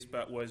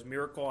but was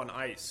Miracle on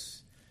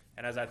Ice.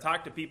 And as I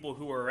talked to people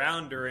who were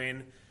around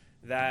during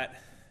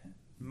that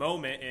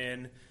moment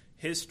in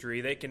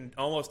history, they can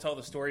almost tell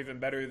the story even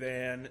better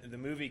than the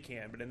movie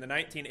can. But in the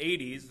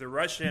 1980s, the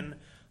Russian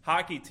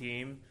hockey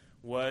team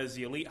was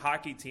the elite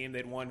hockey team.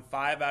 They'd won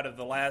 5 out of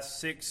the last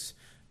 6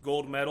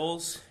 gold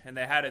medals, and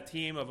they had a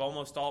team of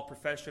almost all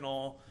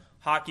professional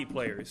hockey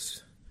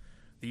players.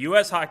 The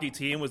U.S. hockey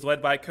team was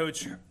led by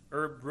Coach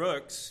Herb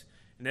Brooks,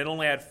 and it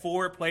only had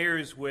 4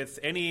 players with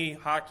any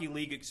hockey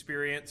league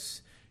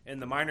experience in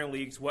the minor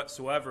leagues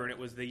whatsoever, and it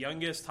was the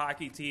youngest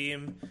hockey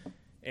team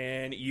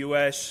in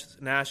U.S.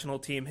 national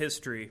team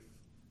history.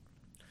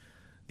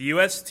 The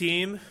U.S.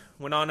 team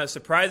went on a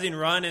surprising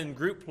run in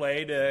group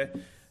play to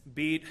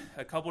beat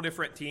a couple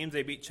different teams.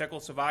 They beat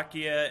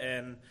Czechoslovakia,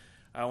 and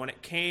when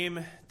it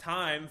came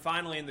time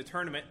finally in the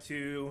tournament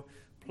to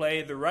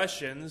play the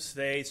Russians,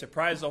 they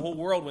surprised the whole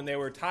world when they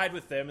were tied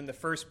with them in the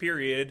first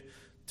period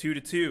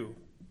 2-2.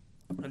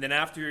 And then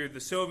after the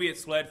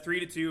Soviets led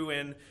 3-2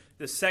 in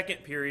the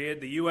second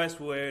period, the U.S.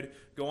 would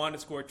go on to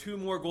score 2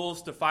 more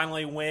goals to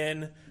finally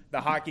win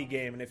the hockey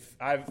game. And if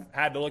I've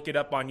had to look it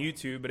up on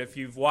YouTube, but if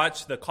you've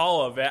watched the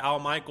call of it, Al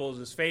Michaels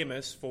is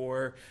famous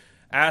for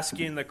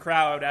asking the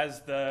crowd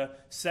as the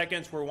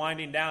seconds were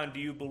winding down,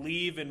 do you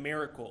believe in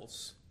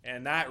miracles?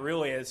 And that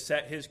really has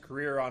set his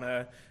career on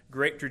a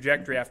great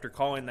trajectory after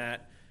calling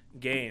that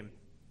game.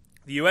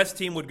 The U.S.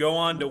 team would go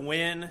on to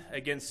win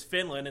against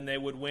Finland, and they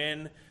would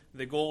win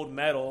the gold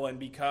medal and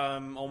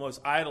become almost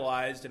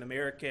idolized in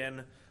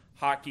American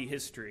hockey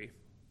history.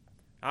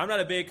 I'm not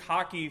a big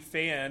hockey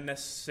fan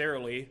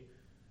necessarily,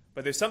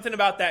 but there's something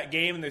about that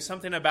game, and there's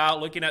something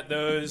about looking at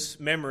those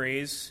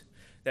memories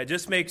that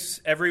just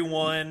makes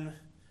everyone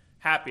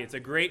happy. It's a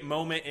great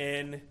moment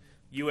in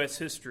U.S.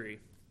 history.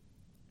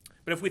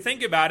 But if we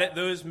think about it,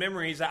 those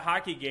memories, that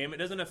hockey game, it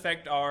doesn't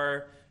affect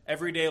our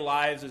everyday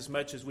lives as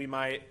much as we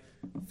might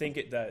think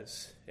it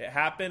does. It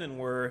happened, and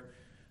we're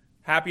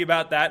happy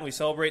about that, and we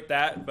celebrate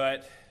that,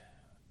 but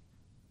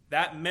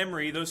that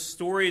memory, those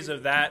stories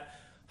of that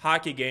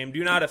hockey game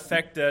do not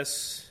affect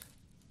us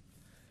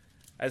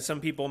as some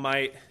people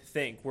might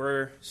think.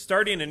 We're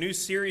starting a new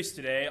series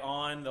today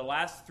on the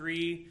last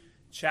 3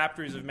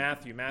 chapters of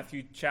Matthew.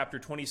 Matthew chapter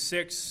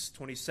 26,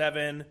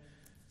 27,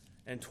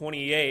 and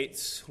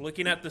 28,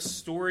 looking at the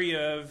story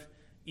of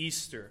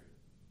Easter.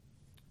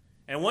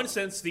 And in one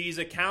sense, these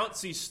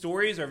accounts, these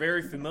stories are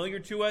very familiar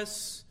to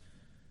us.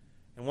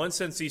 In one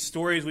sense, these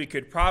stories we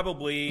could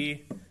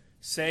probably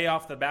say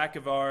off the back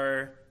of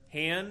our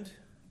hand.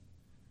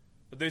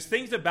 But there's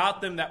things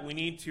about them that we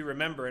need to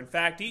remember. In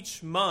fact,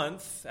 each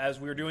month, as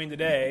we're doing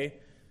today,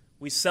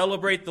 we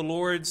celebrate the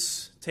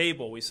Lord's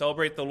table. We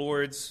celebrate the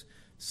Lord's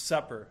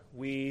Supper.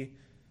 We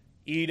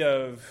eat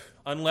of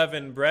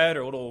unleavened bread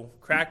or little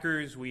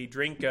crackers. We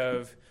drink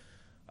of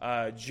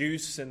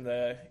juice in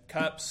the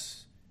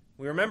cups.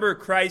 We remember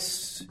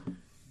Christ's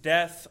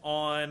death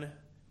on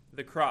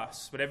the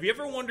cross. But have you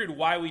ever wondered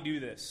why we do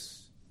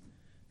this?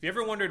 Have you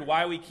ever wondered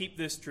why we keep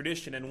this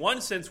tradition? In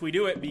one sense, we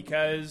do it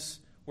because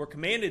we're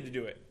commanded to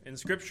do it in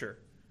Scripture.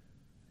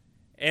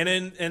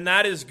 And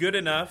that is good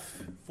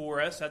enough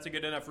for us. That's a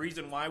good enough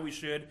reason why we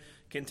should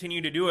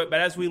continue to do it.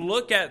 But as we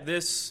look at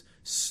this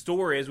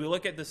story, as we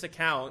look at this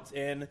account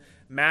in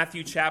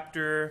Matthew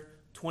chapter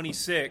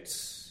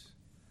 26,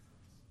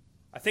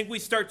 I think we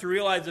start to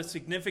realize the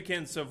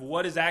significance of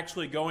what is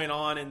actually going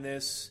on in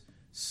this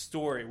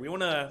story. We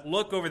want to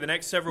look over the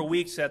next several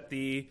weeks at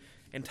the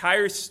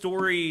entire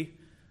story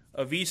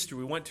of Easter.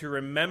 We want to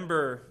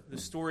remember the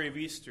story of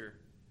Easter,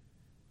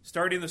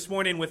 starting this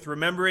morning with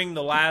remembering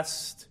the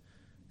Last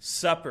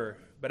Supper.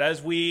 But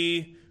as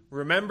we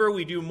remember,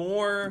 we do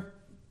more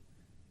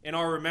in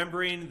our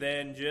remembering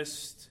than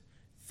just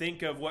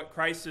think of what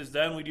Christ has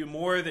done. We do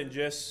more than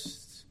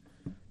just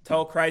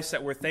tell Christ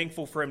that we're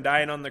thankful for him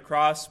dying on the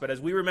cross. But as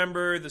we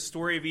remember the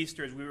story of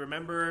Easter, as we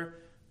remember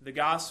the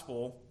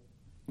gospel,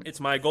 it's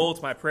my goal,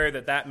 it's my prayer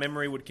that that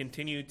memory would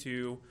continue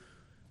to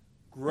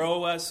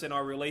grow us in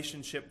our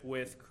relationship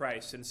with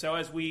Christ. And so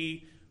as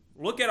we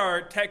look at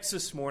our text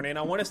this morning,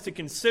 I want us to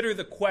consider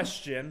the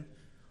question,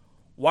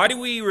 why do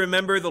we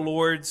remember the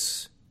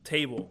Lord's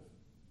table?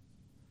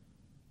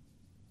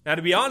 Now,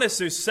 to be honest,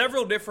 there's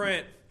several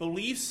different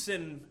beliefs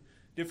and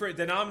different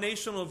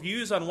denominational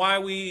views on why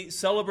we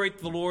celebrate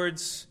the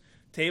Lord's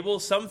table.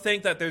 Some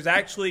think that there's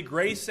actually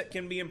grace that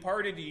can be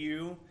imparted to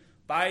you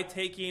by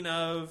taking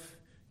of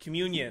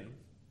communion,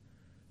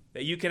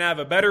 that you can have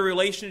a better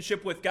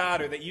relationship with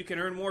God, or that you can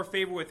earn more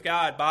favor with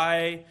God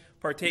by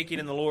partaking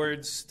in the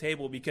Lord's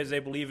table, because they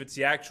believe it's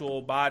the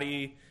actual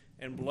body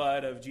and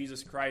blood of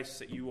Jesus Christ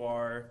that you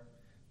are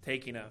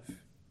taking of.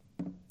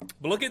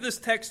 But look at this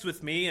text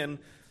with me and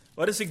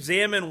let us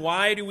examine,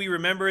 why do we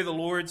remember the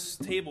Lord's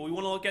table? We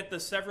want to look at the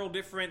several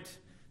different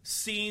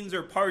scenes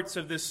or parts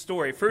of this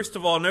story. First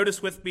of all,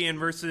 notice with me in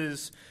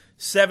verses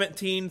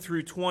 17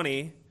 through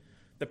 20,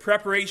 the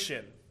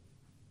preparation.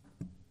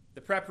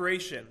 The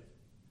preparation.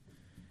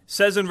 It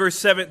says in verse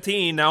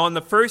 17, "Now on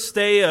the first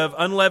day of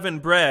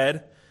unleavened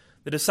bread,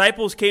 the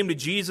disciples came to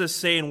Jesus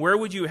saying, 'Where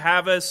would you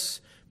have us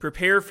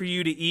prepare for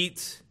you to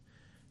eat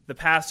the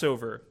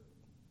Passover.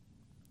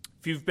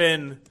 If you've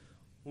been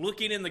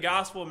looking in the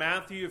Gospel of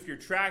Matthew, if you're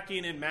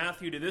tracking in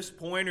Matthew to this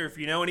point, or if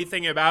you know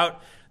anything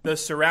about the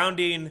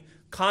surrounding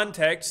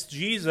context,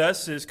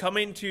 Jesus is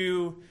coming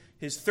to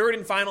his third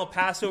and final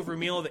Passover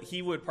meal that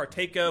he would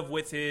partake of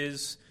with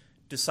his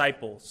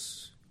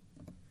disciples.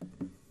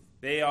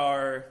 They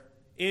are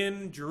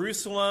in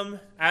Jerusalem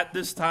at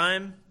this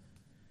time.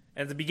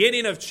 At the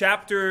beginning of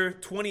chapter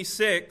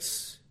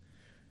 26,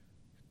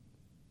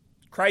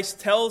 Christ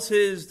tells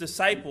his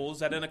disciples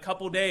that in a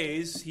couple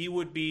days he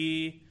would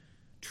be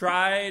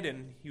tried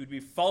and he would be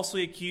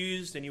falsely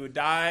accused and he would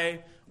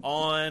die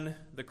on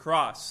the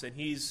cross. And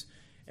he's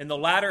in the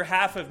latter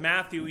half of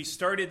Matthew, he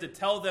started to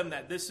tell them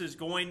that this is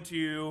going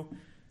to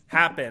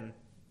happen,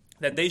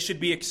 that they should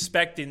be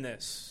expecting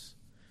this.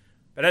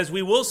 But as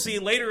we will see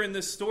later in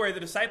this story, the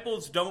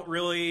disciples don't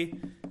really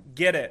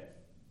get it.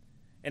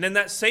 And in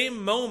that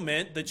same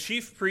moment, the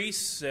chief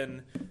priests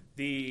and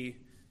the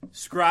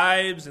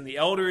scribes and the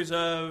elders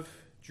of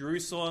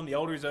Jerusalem, the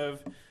elders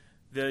of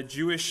the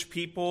Jewish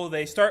people,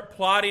 they start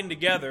plotting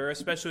together,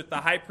 especially with the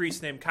high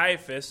priest named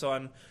Caiaphas,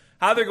 on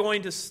how they're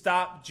going to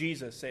stop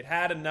Jesus. They'd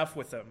had enough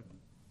with him.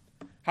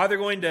 How they're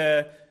going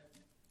to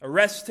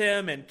arrest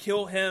him and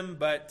kill him,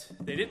 but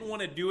they didn't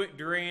want to do it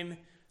during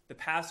the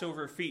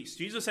Passover feast.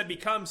 Jesus had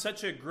become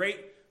such a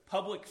great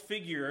public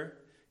figure.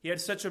 He had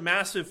such a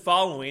massive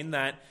following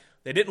that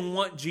they didn't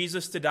want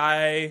Jesus to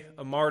die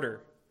a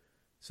martyr.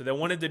 So they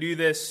wanted to do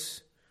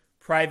this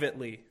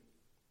privately.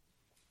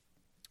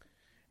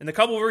 In the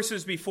couple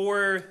verses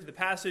before the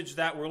passage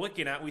that we're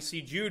looking at, we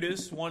see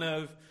Judas, one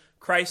of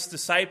Christ's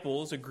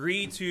disciples,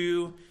 agree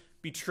to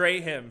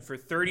betray him for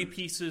 30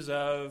 pieces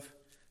of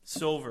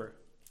silver.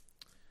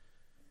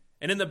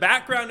 And in the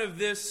background of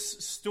this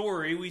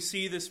story, we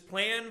see this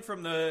plan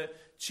from the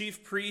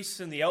chief priests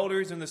and the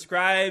elders and the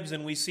scribes,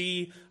 and we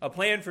see a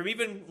plan from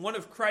even one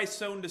of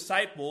Christ's own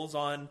disciples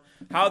on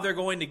how they're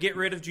going to get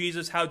rid of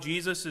Jesus, how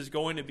Jesus is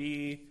going to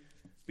be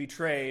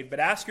betrayed. But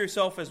ask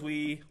yourself as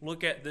we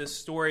look at this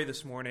story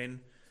this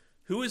morning,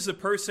 who is the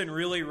person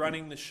really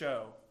running the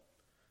show?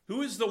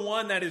 Who is the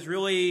one that is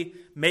really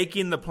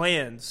making the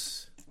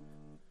plans?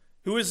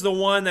 Who is the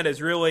one that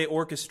is really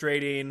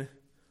orchestrating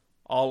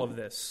all of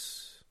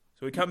this?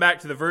 So we come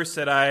back to the verse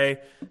that I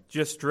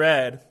just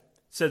read. It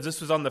says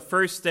this was on the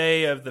first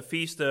day of the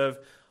Feast of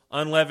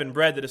Unleavened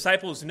Bread. The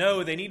disciples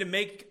know they need to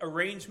make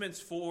arrangements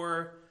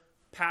for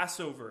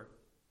Passover.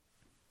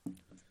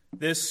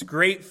 This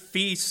great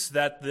feast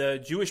that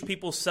the Jewish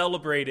people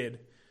celebrated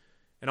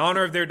in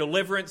honor of their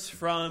deliverance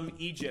from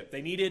Egypt.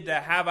 They needed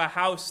to have a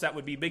house that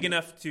would be big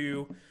enough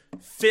to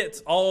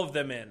fit all of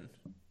them in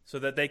so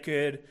that they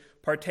could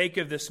partake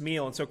of this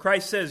meal. And so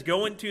Christ says,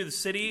 go into the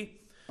city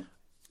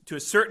to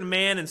a certain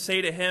man and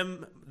say to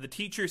him, the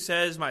teacher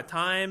says, my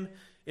time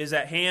is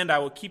at hand. I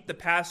will keep the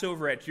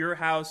Passover at your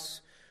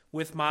house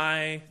with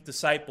my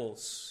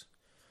disciples.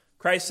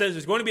 Christ says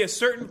there's going to be a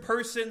certain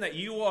person that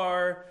you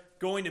are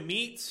going to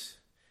meet.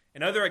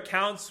 In other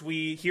accounts,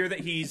 we hear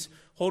that he's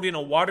holding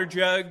a water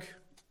jug.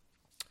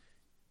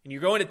 And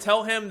you're going to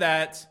tell him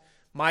that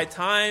my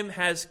time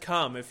has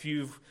come. If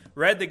you've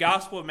read the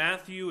Gospel of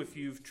Matthew, if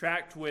you've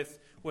tracked with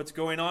what's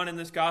going on in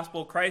this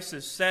Gospel, Christ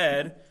has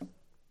said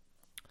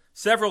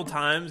several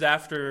times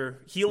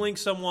after healing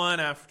someone,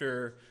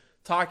 after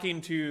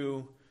talking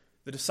to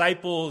the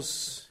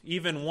disciples,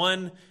 even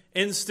one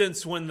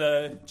instance when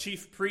the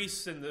chief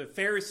priests and the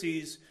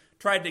Pharisees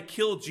tried to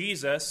kill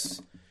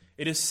Jesus,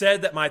 it is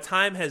said that my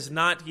time has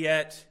not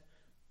yet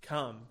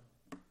come.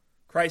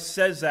 Christ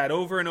says that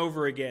over and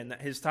over again,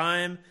 that his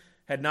time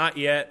had not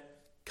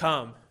yet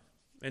come.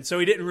 And so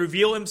he didn't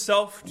reveal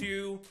himself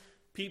to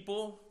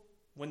people.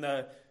 When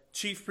the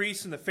chief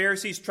priests and the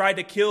Pharisees tried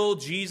to kill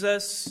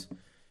Jesus,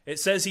 it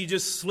says he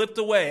just slipped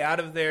away out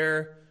of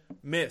their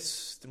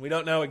midst. And we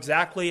don't know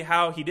exactly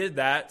how he did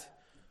that,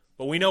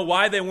 but we know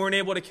why they weren't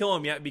able to kill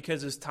him yet,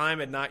 because his time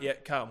had not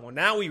yet come. Well,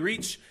 now we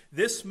reach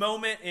this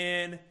moment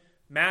in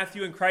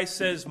Matthew, and Christ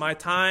says, my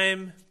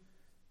time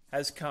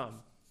has come.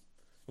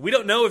 We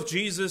don't know if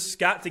Jesus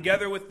got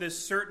together with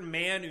this certain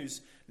man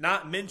who's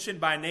not mentioned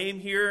by name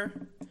here.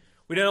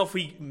 We don't know if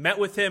he met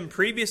with him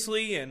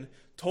previously and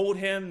told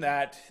him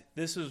that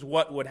this is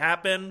what would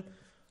happen,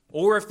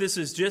 or if this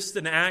is just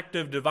an act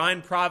of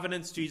divine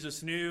providence.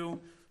 Jesus knew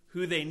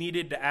who they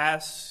needed to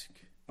ask.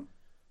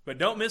 But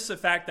don't miss the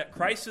fact that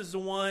Christ is the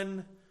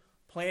one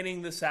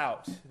planning this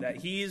out, that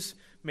he's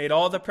made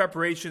all the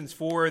preparations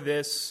for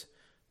this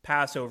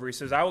Passover. He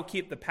says, I will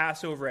keep the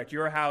Passover at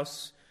your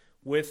house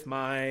with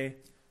my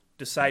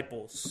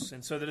disciples.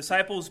 And so the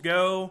disciples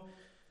go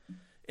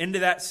into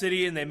that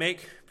city and they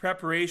make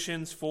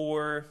preparations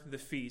for the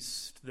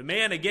feast. The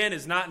man, again,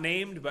 is not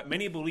named, but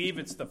many believe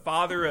it's the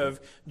father of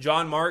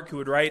John Mark, who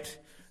would write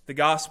the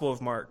Gospel of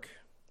Mark.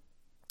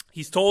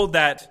 He's told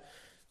that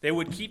they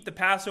would keep the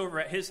Passover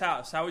at his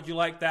house. How would you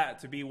like that?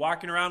 To be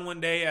walking around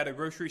one day at a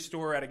grocery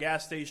store, at a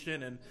gas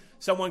station, and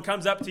someone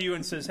comes up to you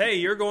and says, hey,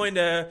 you're going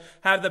to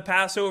have the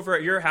Passover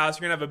at your house.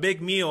 You're going to have a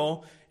big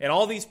meal, and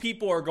all these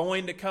people are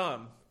going to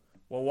come.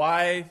 Well,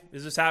 why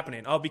is this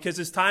happening? Oh, because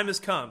his time has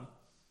come.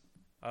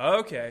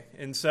 Okay,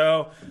 and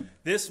so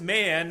this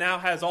man now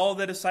has all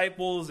the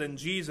disciples and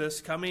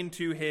Jesus coming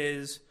to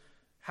his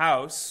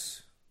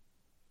house.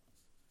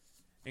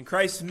 And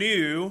Christ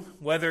knew,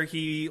 whether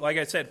he, like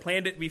I said,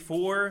 planned it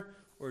before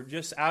or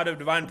just out of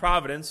divine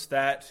providence,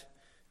 that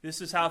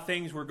this is how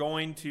things were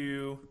going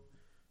to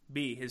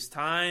be. His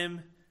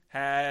time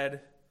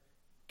had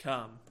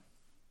come.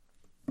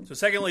 So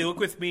secondly, look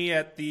with me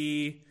at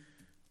the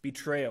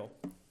betrayal.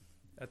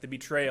 At the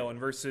betrayal in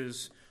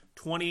verses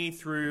 20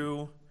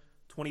 through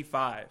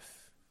 25.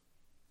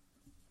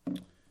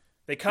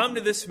 They come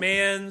to this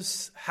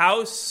man's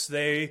house.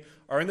 They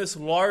are in this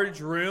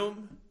large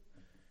room.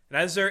 And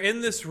as they're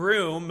in this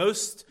room,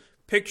 most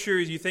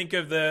pictures, you think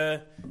of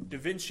the Da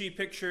Vinci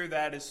picture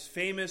that is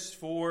famous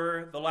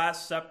for the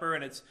Last Supper,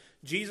 and it's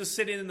Jesus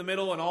sitting in the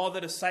middle and all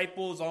the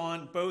disciples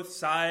on both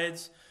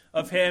sides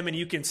of him, and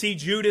you can see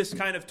Judas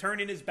kind of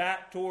turning his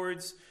back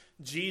towards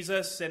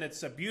Jesus, and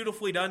it's a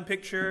beautifully done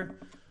picture.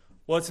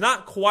 Well, it's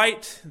not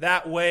quite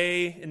that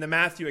way in the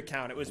Matthew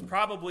account. It was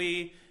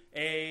probably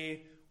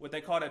what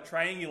they called a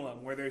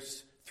triangulum, where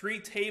there's 3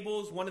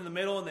 tables, one in the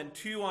middle, and then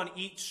 2 on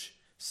each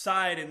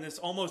side in this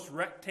almost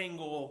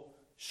rectangle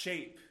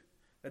shape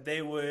that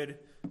they would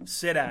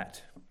sit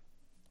at.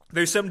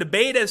 There's some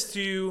debate as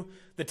to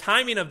the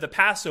timing of the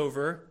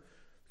Passover,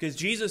 because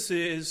Jesus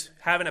is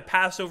having a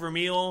Passover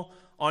meal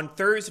on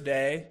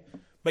Thursday,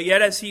 but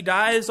yet as he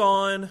dies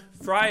on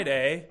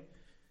Friday,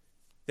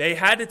 they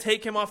had to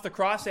take him off the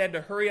cross. They had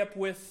to hurry up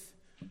with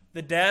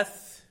the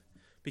death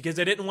because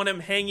they didn't want him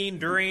hanging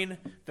during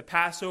the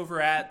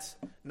Passover at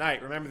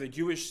night. Remember, the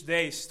Jewish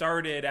day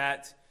started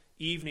at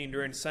evening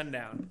during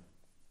sundown.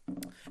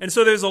 And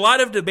so there's a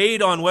lot of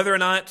debate on whether or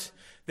not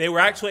they were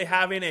actually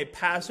having a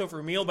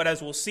Passover meal, but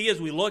as we'll see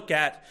as we look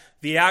at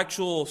the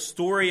actual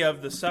story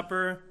of the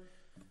supper,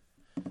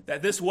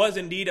 that this was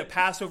indeed a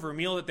Passover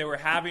meal that they were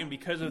having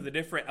because of the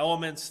different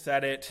elements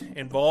that it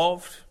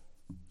involved.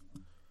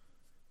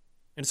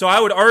 And so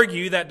I would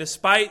argue that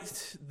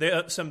despite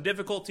some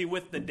difficulty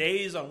with the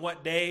days on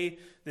what day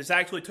this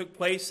actually took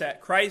place,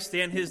 that Christ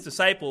and his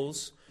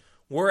disciples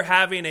were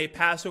having a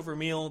Passover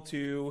meal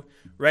to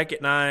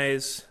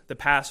recognize the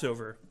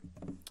Passover.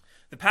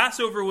 The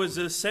Passover was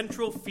the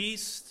central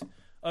feast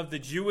of the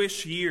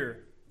Jewish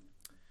year.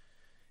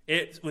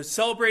 It was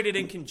celebrated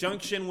in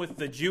conjunction with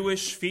the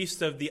Jewish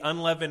feast of the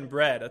unleavened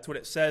bread. That's what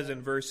it says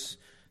in verse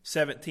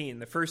 17,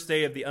 the first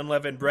day of the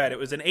unleavened bread. It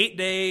was an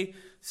 8-day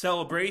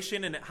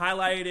celebration, and it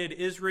highlighted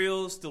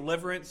Israel's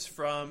deliverance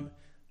from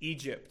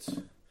Egypt.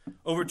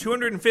 Over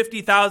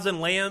 250,000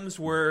 lambs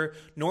were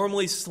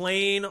normally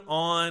slain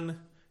on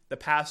the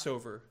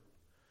Passover.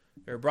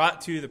 They were brought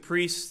to the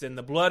priest, and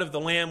the blood of the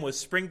lamb was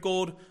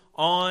sprinkled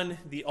on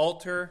the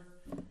altar,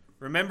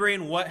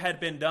 remembering what had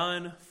been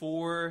done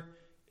for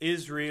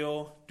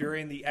Israel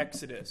during the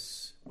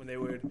Exodus, when they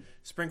would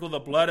sprinkle the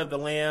blood of the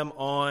lamb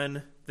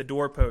on the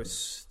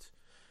doorpost.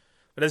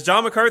 But as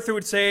John MacArthur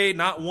would say,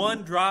 not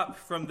one drop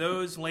from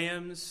those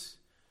lambs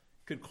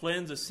could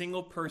cleanse a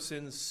single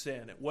person's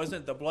sin. It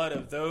wasn't the blood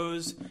of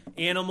those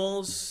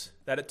animals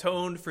that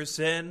atoned for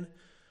sin,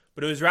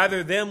 but it was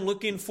rather them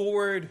looking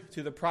forward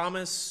to the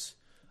promise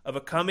of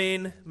a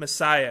coming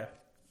Messiah.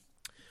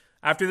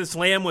 After this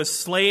lamb was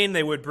slain,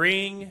 they would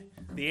bring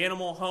the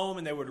animal home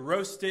and they would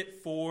roast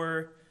it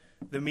for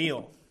the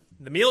meal.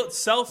 The meal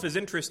itself is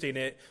interesting.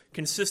 It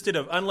consisted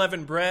of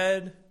unleavened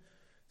bread,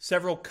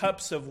 several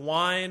cups of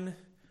wine,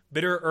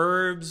 bitter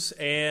herbs,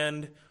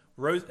 and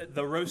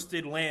the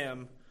roasted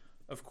lamb,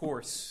 of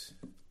course.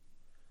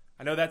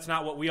 I know that's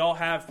not what we all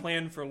have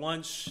planned for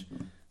lunch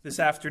this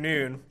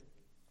afternoon.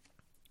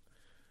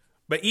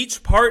 But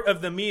each part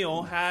of the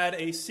meal had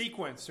a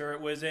sequence, or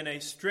it was in a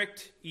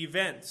strict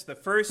event. The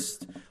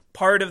first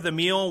part of the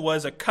meal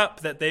was a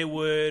cup that they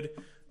would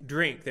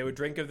drink. They would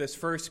drink of this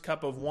first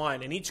cup of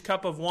wine. And each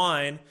cup of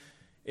wine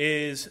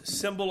is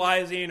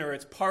symbolizing, or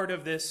it's part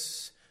of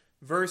this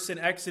verse in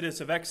Exodus,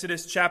 of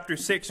Exodus chapter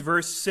 6,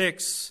 verse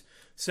 6,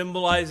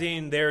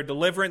 symbolizing their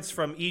deliverance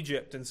from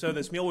Egypt. And so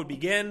this meal would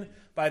begin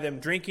by them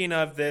drinking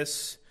of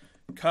this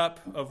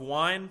cup of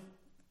wine.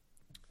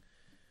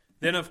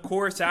 Then, of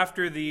course,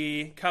 after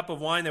the cup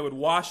of wine, they would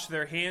wash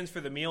their hands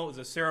for the meal. It was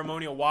a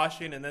ceremonial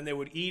washing, and then they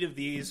would eat of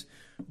these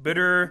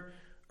bitter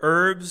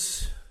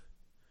herbs.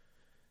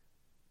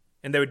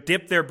 And they would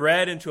dip their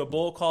bread into a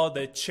bowl called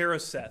the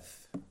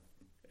cheroseth.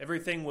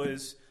 Everything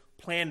was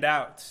planned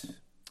out.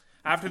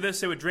 After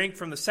this, they would drink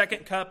from the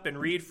second cup and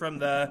read from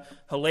the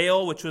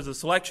Hallel, which was a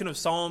selection of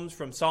psalms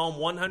from Psalm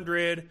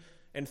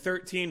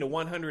 113 to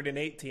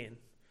 118. And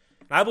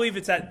I believe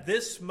it's at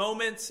this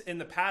moment in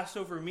the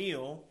Passover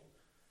meal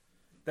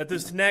that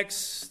this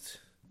next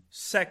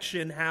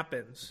section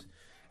happens.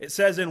 It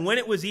says, and when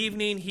it was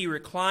evening, he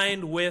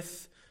reclined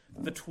with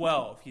the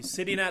 12. He's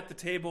sitting at the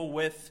table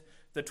with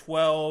the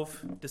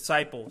 12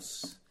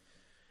 disciples.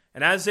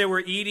 And as they were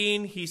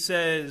eating, he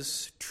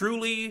says,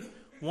 truly,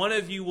 one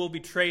of you will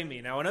betray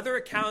me. Now, in other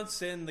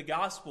accounts in the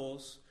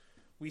Gospels,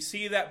 we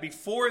see that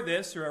before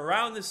this, or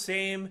around the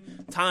same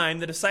time,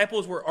 the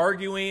disciples were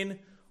arguing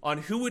on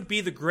who would be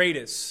the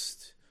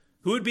greatest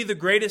Who would be the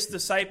greatest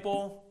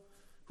disciple?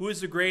 Who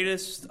is the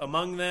greatest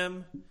among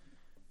them?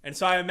 And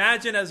so I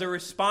imagine as a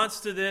response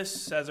to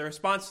this, as a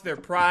response to their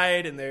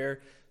pride and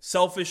their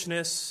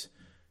selfishness,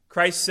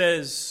 Christ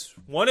says,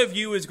 one of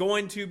you is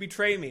going to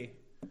betray me.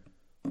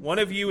 One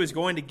of you is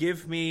going to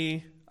give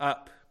me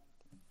up.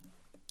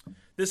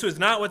 This was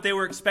not what they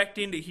were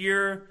expecting to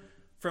hear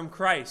from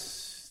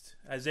Christ.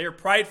 As they're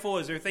prideful,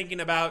 as they're thinking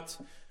about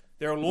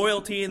their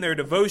loyalty and their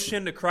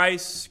devotion to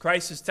Christ,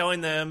 Christ is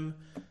telling them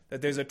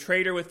that there's a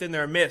traitor within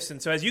their midst.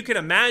 And so as you can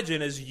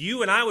imagine, as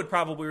you and I would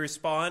probably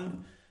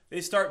respond,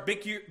 they start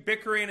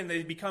bickering and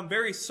they become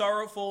very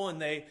sorrowful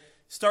and they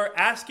start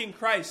asking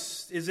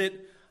Christ, is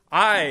it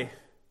I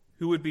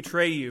who would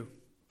betray you?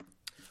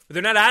 But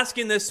they're not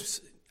asking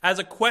this as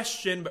a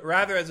question, but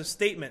rather as a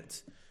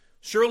statement.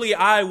 Surely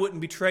I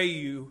wouldn't betray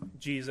you,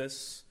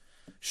 Jesus.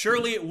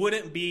 Surely it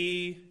wouldn't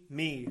be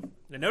me.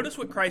 Now notice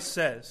what Christ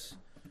says.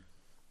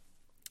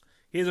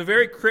 He has a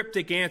very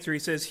cryptic answer. He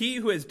says, he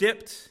who has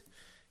dipped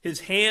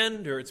his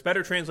hand, or it's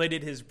better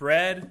translated, his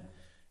bread,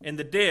 in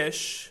the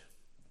dish,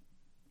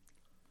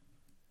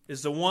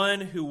 is the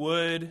one who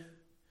would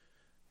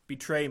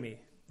betray me.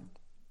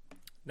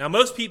 Now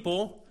most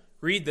people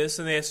read this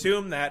and they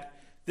assume that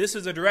this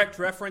is a direct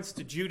reference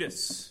to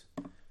Judas.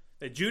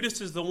 That Judas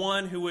is the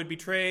one who would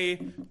betray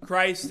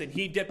Christ and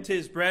he dipped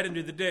his bread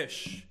into the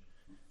dish.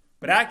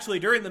 But actually,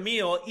 during the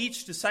meal,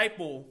 each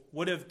disciple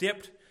would have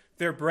dipped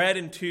their bread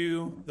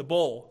into the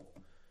bowl.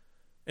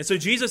 And so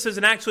Jesus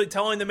isn't actually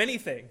telling them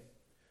anything.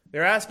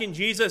 They're asking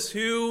Jesus,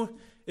 who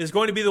is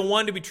going to be the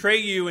one to betray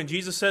you? And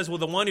Jesus says, well,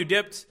 the one who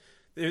dipped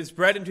his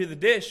bread into the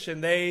dish.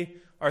 And they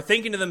are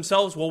thinking to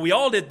themselves, well, we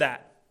all did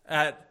that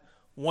at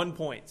one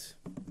point.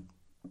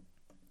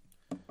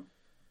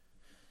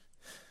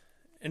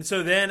 And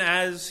so then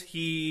as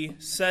he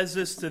says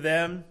this to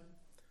them,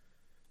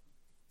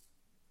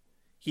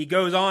 he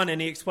goes on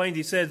and he explains,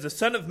 he says, the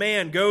Son of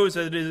Man goes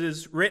as it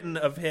is written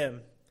of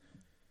him.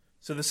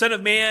 So the Son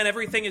of Man,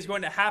 everything is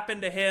going to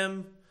happen to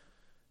him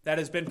that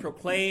has been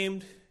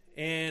proclaimed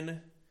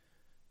in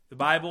the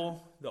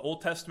Bible, the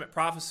Old Testament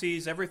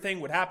prophecies.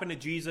 Everything would happen to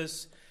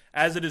Jesus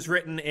as it is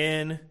written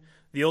in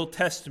the Old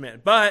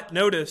Testament. But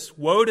notice,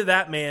 woe to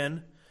that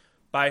man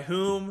by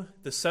whom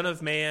the Son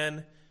of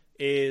Man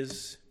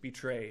is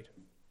betrayed.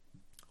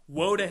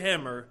 Woe to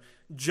him, or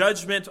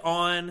judgment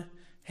on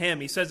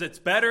him. He says it's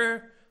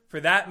better for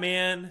that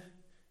man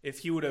if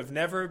he would have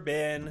never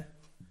been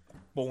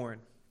born.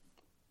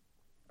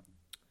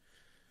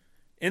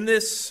 In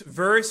this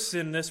verse,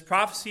 in this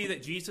prophecy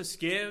that Jesus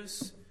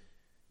gives,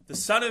 the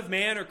Son of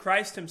Man, or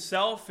Christ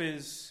himself,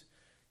 is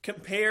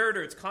compared,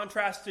 or it's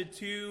contrasted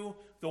to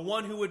the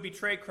one who would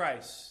betray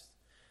Christ.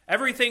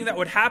 Everything that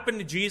would happen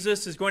to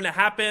Jesus is going to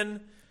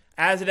happen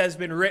as it has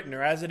been written,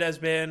 or as it has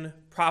been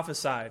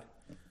prophesied.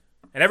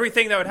 And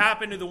everything that would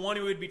happen to the one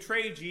who would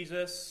betray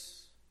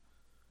Jesus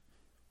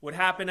would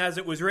happen as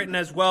it was written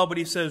as well. But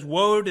he says,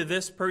 woe to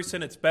this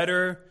person, it's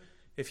better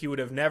if he would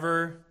have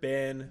never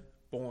been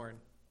born.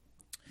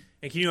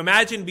 And can you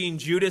imagine being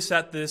Judas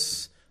at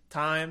this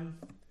time?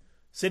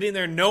 Sitting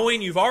there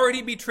knowing you've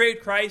already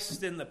betrayed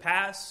Christ in the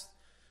past.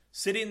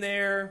 Sitting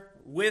there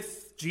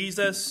with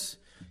Jesus.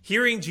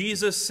 Hearing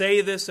Jesus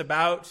say this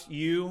about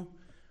you.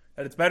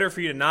 That it's better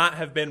for you to not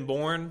have been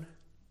born.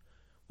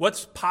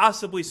 What's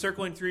possibly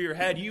circling through your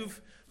head? You've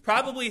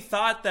probably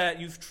thought that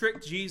you've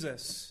tricked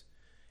Jesus.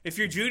 If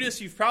you're Judas,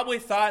 you've probably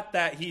thought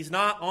that he's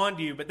not on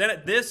to you. But then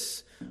at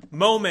this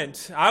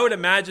moment, I would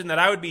imagine that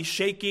I would be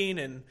shaking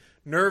and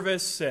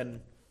nervous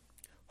and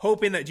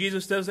hoping that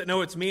Jesus doesn't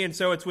know it's me. And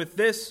so it's with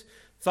this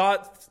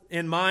thought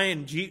in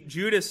mind,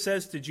 Judas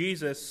says to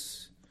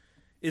Jesus,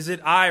 is it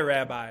I,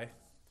 Rabbi?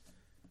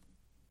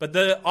 But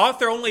the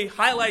author only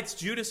highlights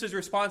Judas's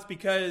response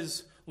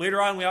because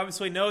later on we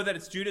obviously know that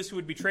it's Judas who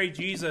would betray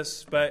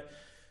Jesus, but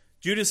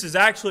Judas is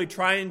actually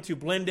trying to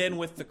blend in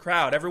with the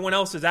crowd. Everyone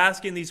else is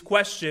asking these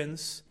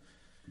questions,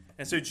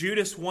 and so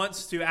Judas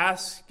wants to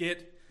ask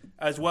it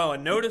as well.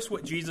 And notice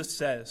what Jesus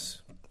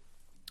says.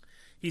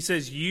 He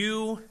says,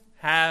 you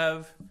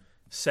have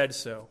said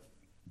so.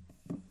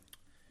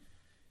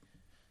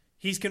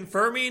 He's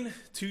confirming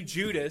to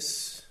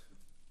Judas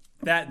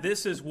that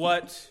this is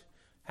what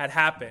had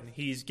happened.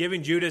 He's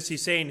giving Judas,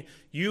 he's saying,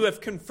 you have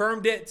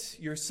confirmed it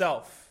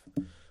yourself.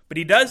 But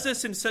he does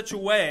this in such a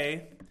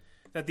way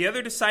that the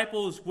other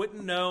disciples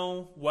wouldn't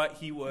know what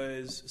he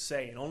was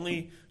saying.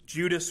 Only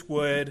Judas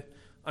would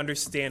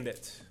understand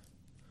it.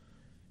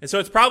 And so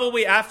it's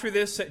probably after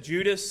this that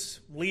Judas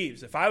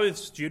leaves. If I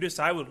was Judas,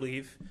 I would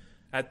leave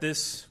at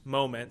this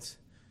moment.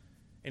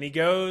 And he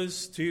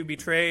goes to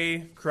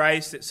betray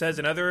Christ. It says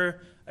in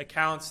other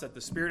accounts that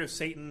the spirit of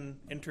Satan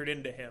entered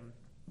into him.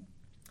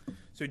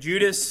 So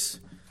Judas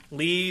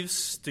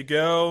leaves to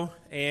go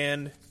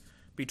and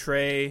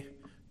betray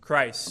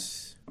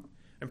Christ.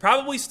 And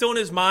probably still in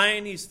his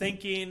mind, he's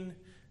thinking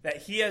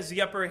that he has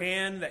the upper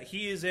hand, that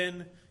he is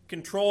in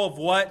control of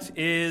what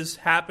is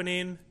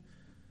happening.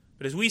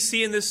 But as we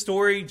see in this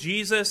story,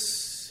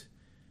 Jesus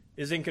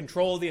is in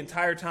control the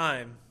entire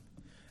time.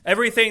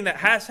 Everything that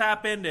has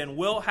happened and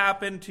will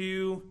happen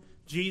to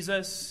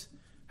Jesus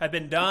had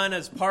been done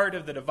as part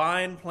of the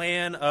divine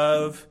plan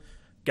of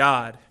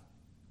God.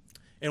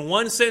 In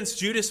one sense,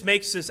 Judas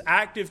makes this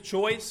active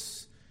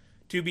choice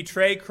to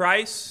betray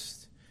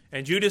Christ,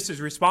 and Judas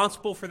is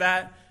responsible for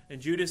that, and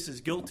Judas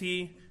is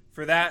guilty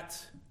for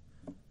that.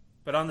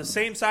 But on the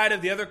same side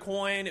of the other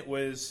coin, it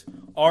was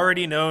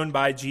already known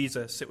by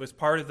Jesus. It was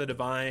part of the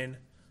divine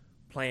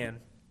plan.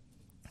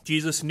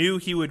 Jesus knew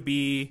he would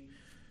be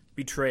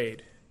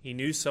betrayed. He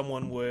knew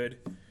someone would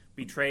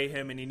betray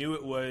him, and he knew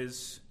it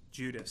was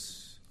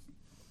Judas.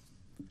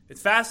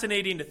 It's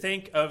fascinating to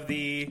think of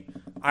the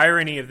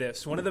irony of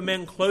this. One of the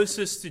men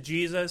closest to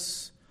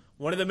Jesus,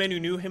 one of the men who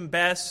knew him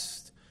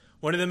best,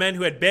 one of the men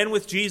who had been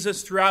with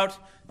Jesus throughout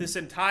this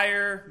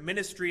entire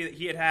ministry that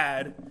he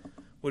had,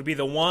 would be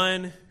the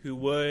one who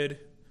would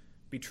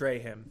betray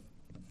him.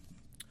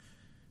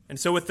 And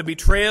so with the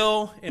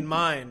betrayal in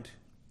mind,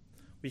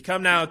 we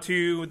come now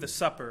to the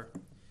supper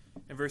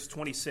in verse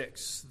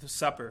 26, the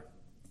supper.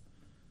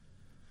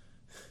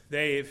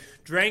 They've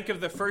drank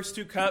of the first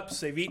two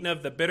cups, they've eaten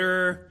of the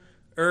bitter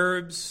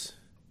herbs,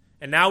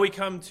 and now we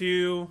come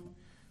to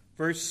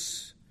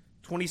verse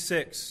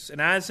 26.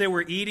 And as they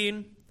were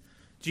eating,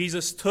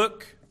 Jesus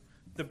took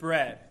the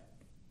bread.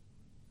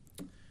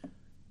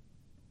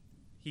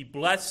 He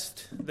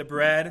blessed the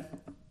bread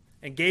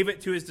and gave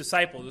it to his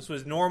disciples. This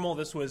was normal.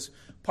 This was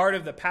part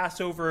of the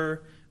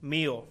Passover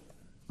meal.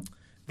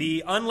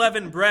 The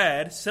unleavened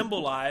bread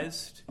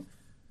symbolized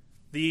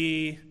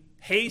the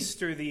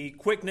haste or the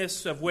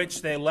quickness of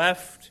which they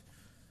left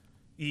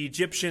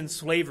Egyptian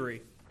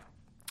slavery.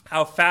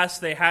 How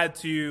fast they had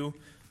to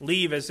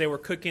leave as they were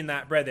cooking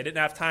that bread. They didn't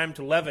have time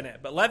to leaven it.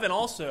 But leaven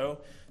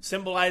also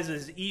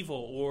symbolizes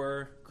evil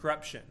or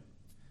corruption.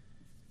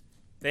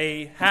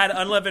 They had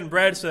unleavened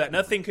bread so that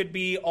nothing could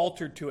be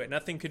altered to it.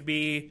 Nothing could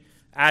be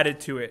added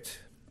to it.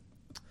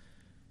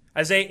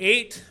 As they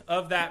ate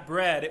of that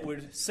bread, it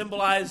would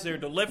symbolize their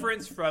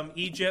deliverance from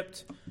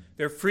Egypt,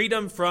 their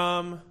freedom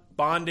from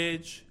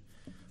bondage.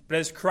 But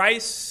as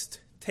Christ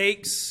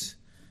takes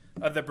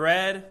of the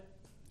bread,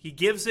 he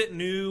gives it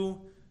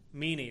new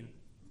meaning.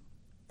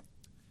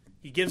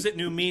 He gives it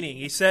new meaning.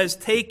 He says,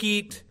 "Take,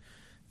 eat,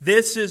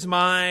 this is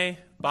my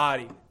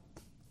body."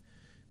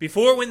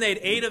 Before, when they'd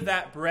ate of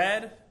that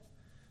bread,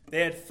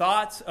 they had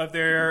thought of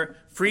their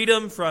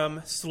freedom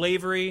from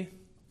slavery.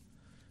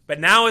 But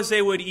now as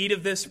they would eat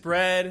of this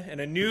bread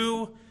and a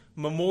new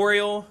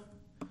memorial,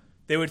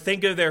 they would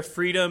think of their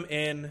freedom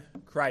in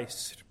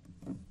Christ.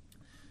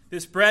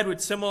 This bread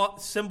would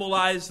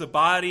symbolize the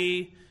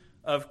body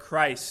of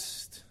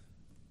Christ.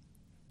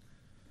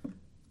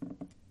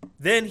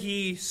 Then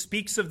he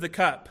speaks of the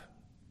cup.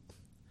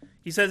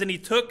 He says, "And he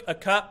took a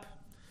cup,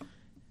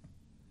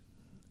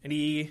 and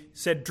he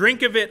said,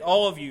 'Drink of it,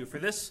 all of you, for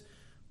this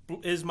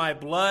is my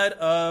blood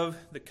of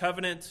the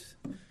covenant,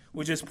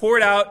 which is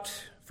poured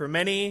out for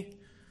many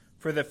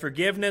for the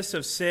forgiveness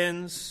of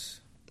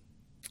sins.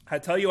 I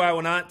tell you, I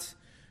will not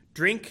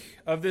drink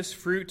of this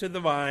fruit of the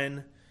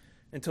vine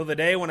until the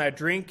day when I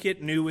drink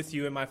it new with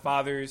you in my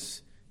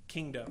Father's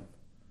kingdom.'"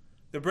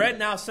 The bread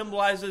now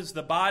symbolizes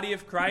the body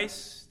of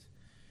Christ,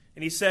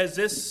 and he says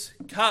this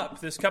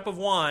cup of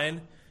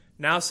wine,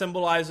 now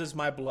symbolizes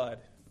my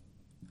blood.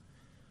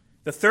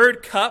 The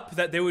third cup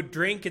that they would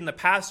drink in the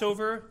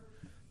Passover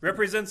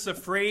represents the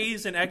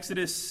phrase in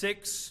Exodus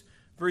 6,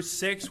 verse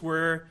 6,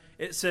 where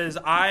it says,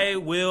 "I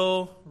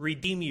will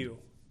redeem you."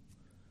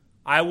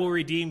 I will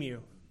redeem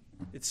you.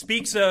 It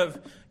speaks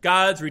of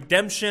God's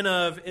redemption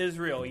of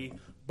Israel. He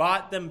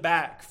bought them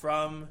back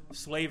from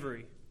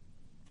slavery.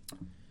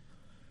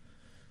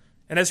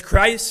 And as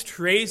Christ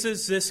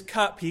raises this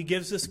cup, he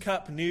gives this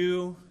cup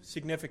new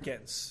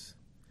significance.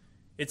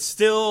 It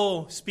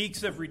still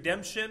speaks of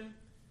redemption,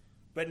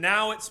 but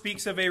now it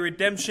speaks of a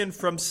redemption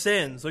from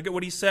sins. Look at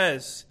what he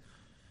says.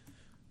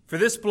 "For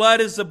this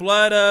blood is the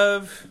blood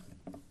of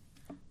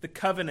the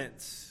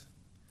covenant."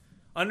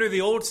 Under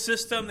the old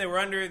system, they were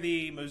under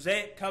the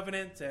Mosaic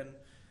covenant and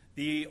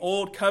the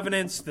old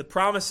covenants, the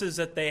promises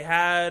that they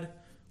had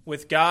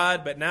with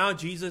God. But now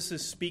Jesus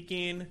is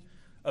speaking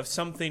of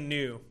something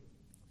new.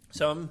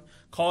 Some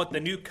call it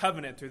the New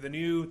Covenant or the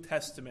New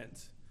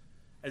Testament.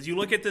 As you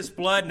look at this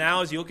blood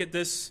now, as you look at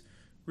this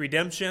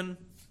redemption,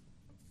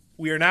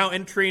 we are now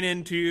entering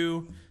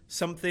into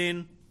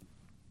something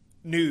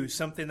new,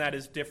 something that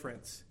is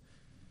different.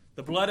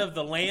 The blood of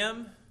the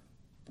Lamb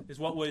is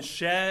what was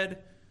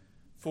shed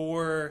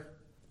for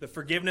the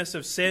forgiveness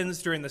of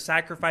sins during the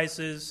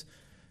sacrifices.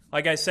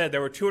 Like I said,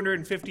 there were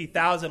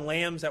 250,000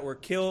 lambs that were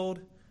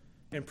killed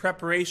in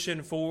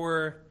preparation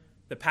for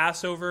the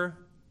Passover.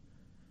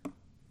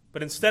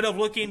 But instead of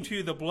looking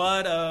to the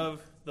blood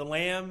of the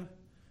Lamb,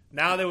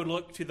 now they would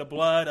look to the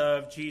blood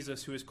of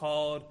Jesus, who is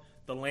called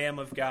the Lamb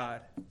of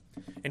God.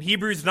 In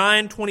Hebrews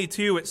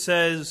 9:22, it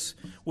says,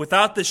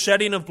 "Without the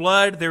shedding of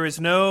blood, there is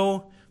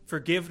no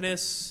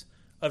forgiveness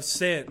of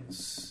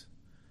sins."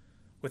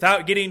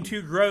 Without getting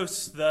too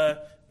gross,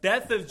 the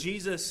death of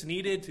Jesus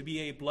needed to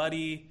be a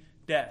bloody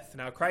death.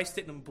 Now, Christ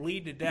didn't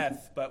bleed to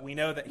death, but we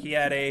know that he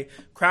had a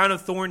crown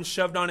of thorns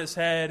shoved on his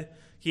head.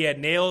 He had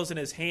nails in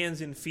his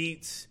hands and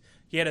feet.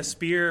 He had a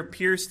spear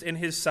pierced in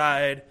his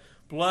side.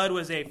 Blood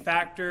was a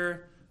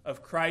factor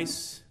of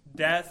Christ's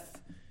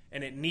death,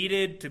 and it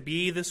needed to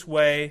be this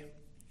way.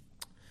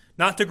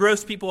 Not to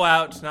gross people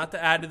out, not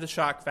to add to the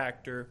shock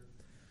factor,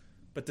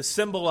 but to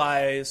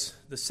symbolize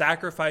the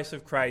sacrifice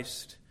of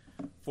Christ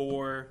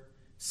for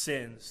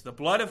sins. The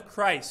blood of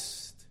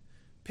Christ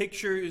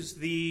pictures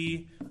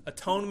the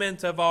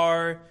atonement of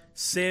our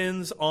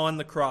sins on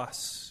the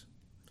cross.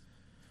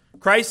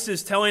 Christ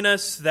is telling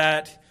us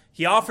that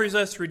he offers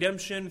us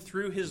redemption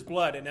through his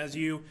blood. And as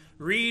you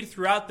read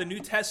throughout the New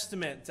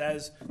Testament,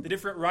 as the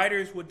different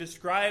writers would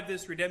describe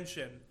this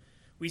redemption,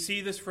 we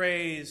see this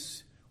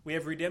phrase, we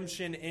have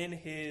redemption in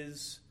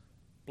his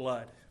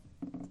blood.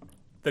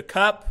 The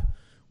cup,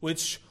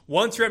 which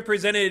once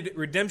represented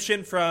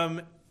redemption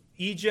from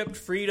Egypt,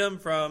 freedom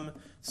from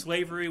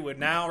slavery, would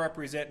now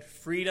represent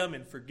freedom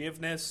and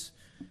forgiveness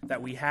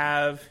that we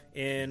have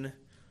in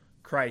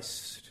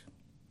Christ.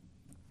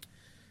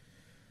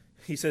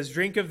 He says,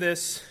 "Drink of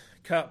this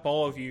cup,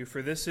 all of you,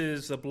 for this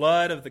is the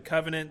blood of the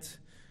covenant,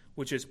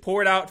 which is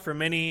poured out for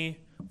many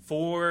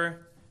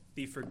for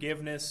the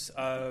forgiveness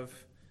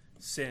of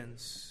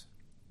sins."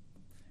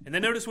 And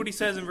then notice what he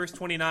says in verse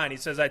 29. He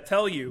says, "I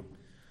tell you,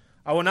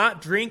 I will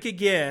not drink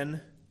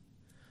again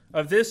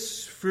of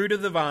this fruit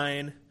of the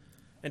vine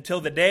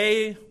until the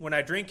day when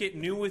I drink it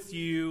new with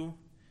you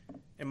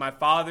in my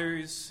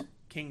Father's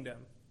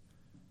kingdom."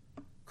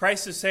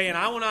 Christ is saying,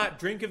 I will not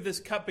drink of this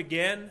cup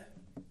again.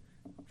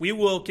 We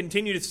will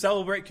continue to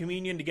celebrate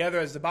communion together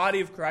as the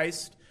body of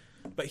Christ,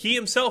 but he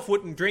himself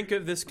wouldn't drink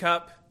of this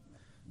cup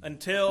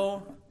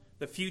until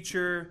the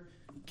future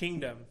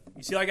kingdom.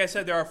 You see, like I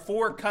said, there are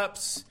 4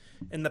 cups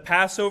in the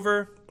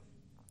Passover,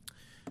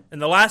 and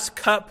the last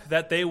cup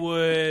that they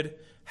would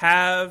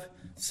have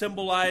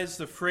symbolized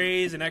the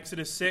phrase in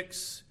Exodus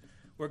 6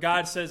 where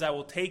God says, "I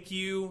will take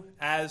you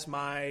as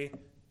my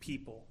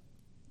people."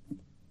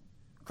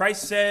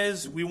 Christ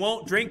says, we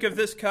won't drink of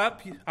this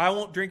cup, I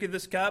won't drink of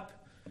this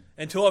cup,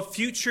 until a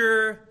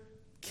future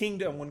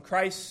kingdom when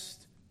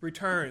Christ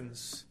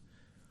returns.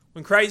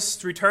 When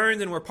Christ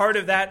returns and we're part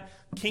of that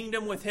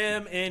kingdom with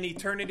him in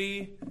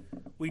eternity,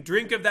 we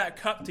drink of that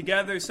cup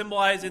together,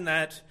 symbolizing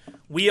that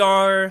we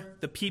are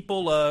the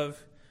people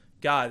of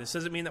God. This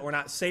doesn't mean that we're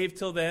not saved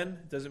till then.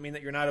 It doesn't mean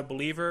that you're not a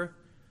believer.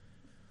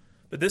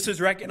 But this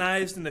is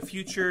recognized in the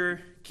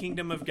future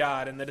kingdom of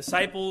God. And the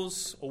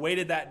disciples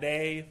awaited that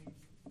day.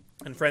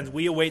 And friends,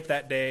 we await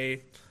that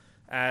day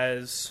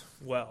as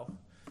well.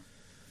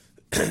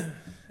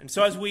 And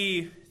so as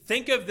we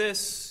think of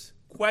this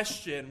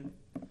question,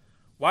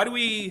 why do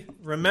we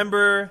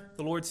remember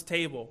the Lord's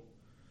table?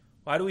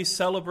 Why do we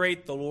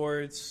celebrate the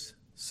Lord's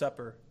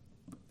Supper?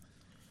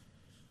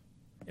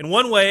 In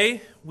one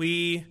way,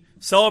 we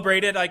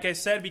celebrate it, like I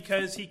said,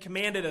 because he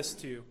commanded us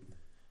to.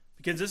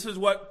 Because this is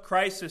what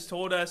Christ has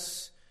told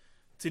us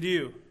to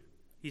do.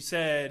 He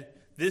said,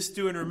 "This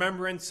do in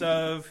remembrance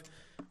of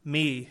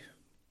me."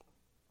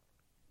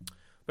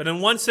 But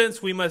in one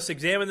sense, we must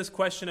examine this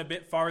question a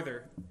bit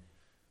farther.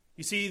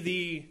 You see,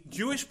 the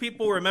Jewish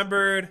people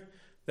remembered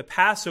the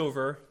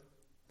Passover.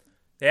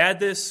 They had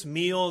this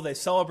meal, they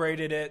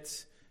celebrated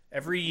it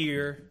every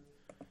year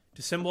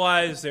to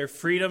symbolize their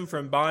freedom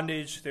from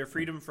bondage, their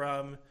freedom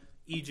from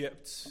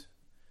Egypt.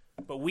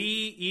 But we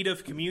eat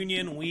of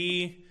communion,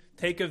 we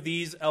take of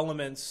these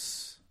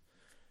elements,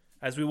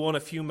 as we will in a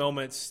few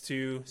moments,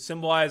 to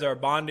symbolize our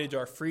bondage,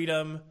 our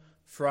freedom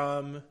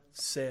from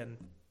sin.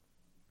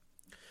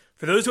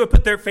 For those who have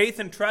put their faith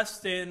and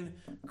trust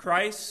in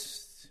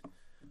Christ,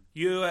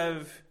 you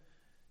have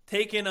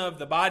taken of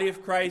the body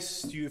of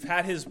Christ, you've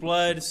had his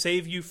blood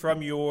save you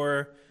from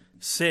your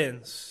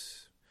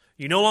sins.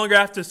 You no longer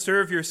have to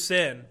serve your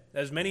sin.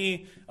 As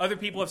many other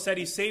people have said,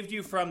 he saved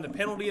you from the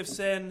penalty of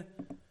sin,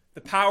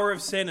 the power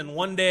of sin, and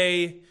one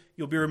day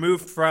you'll be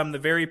removed from the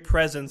very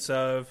presence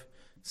of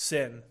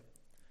sin.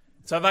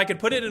 So if I could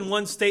put it in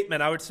one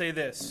statement, I would say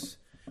this.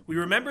 We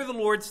remember the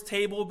Lord's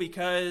table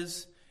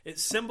because it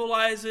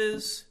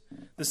symbolizes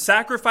the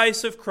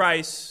sacrifice of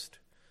Christ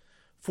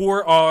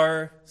for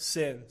our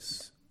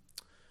sins.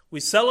 We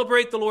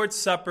celebrate the Lord's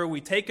Supper.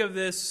 We take of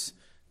this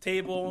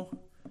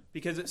table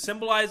because it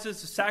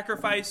symbolizes the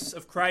sacrifice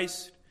of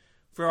Christ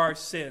for our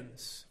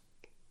sins.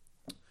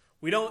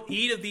 We don't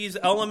eat of these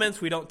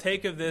elements. We don't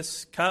take of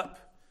this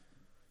cup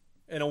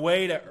in a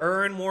way to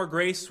earn more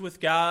grace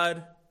with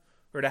God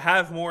or to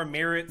have more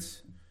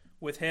merit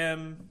with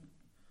him.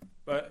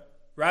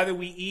 But rather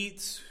we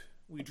eat,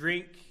 we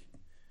drink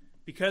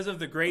because of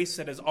the grace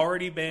that has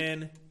already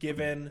been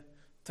given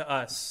to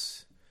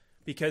us.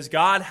 Because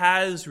God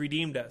has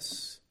redeemed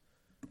us.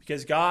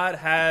 Because God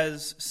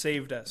has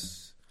saved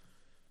us.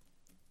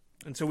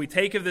 And so we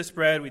take of this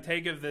bread, we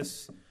take of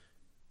this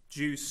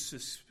juice,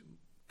 this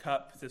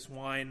cup, this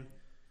wine,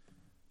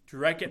 to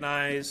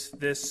recognize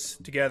this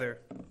together.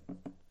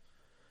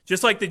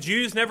 Just like the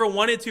Jews never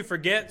wanted to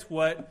forget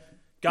what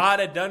God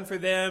had done for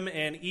them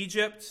in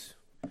Egypt,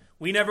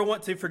 we never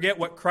want to forget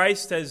what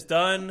Christ has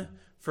done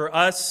for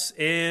us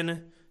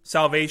in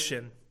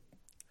salvation.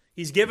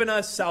 He's given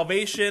us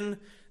salvation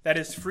that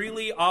is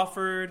freely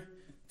offered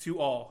to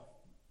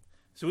all.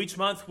 So each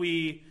month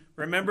we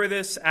remember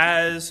this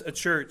as a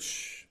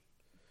church.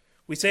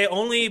 We say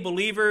only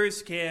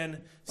believers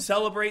can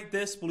celebrate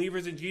this,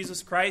 believers in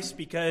Jesus Christ,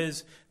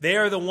 because they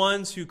are the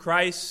ones who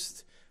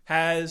Christ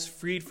has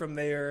freed from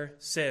their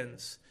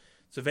sins.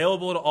 It's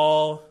available to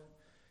all.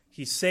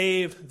 He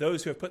saved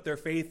those who have put their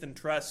faith and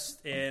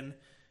trust in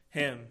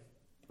Him.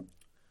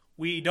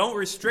 We don't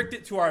restrict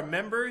it to our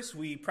members.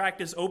 We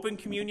practice open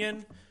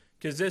communion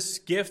because this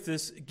gift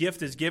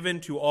is given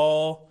to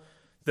all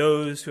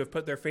those who have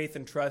put their faith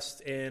and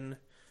trust in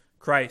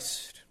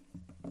Christ.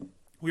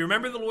 We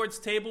remember the Lord's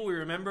table. We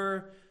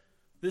remember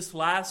this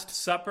Last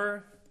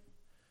Supper,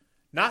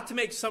 not to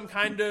make some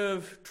kind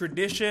of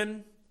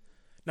tradition,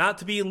 not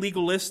to be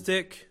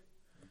legalistic,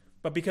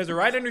 but because a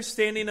right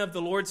understanding of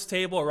the Lord's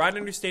table, a right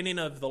understanding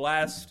of the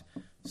Last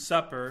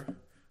Supper,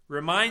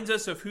 reminds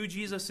us of who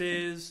Jesus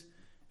is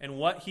and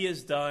what He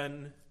has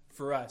done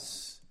for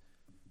us.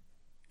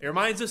 It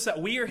reminds us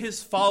that we are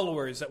His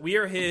followers, that we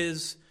are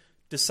His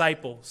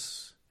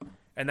disciples,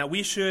 and that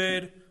we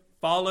should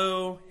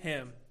follow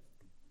Him.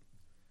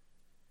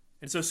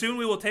 And so soon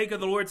we will take of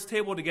the Lord's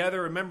table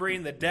together,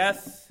 remembering the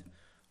death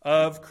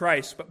of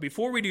Christ. But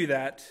before we do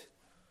that,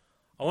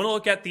 I want to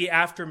look at the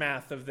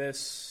aftermath of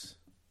this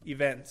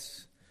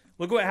event.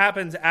 Look what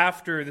happens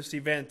after this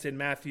event in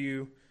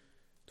Matthew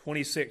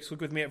 26. Look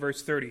with me at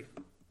verse 30.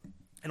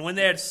 And when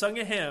they had sung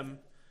a hymn,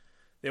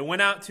 they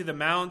went out to the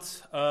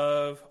Mount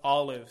of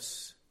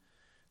Olives.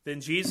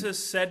 Then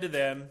Jesus said to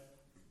them,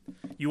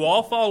 "You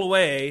all fall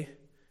away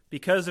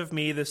because of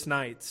me this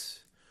night.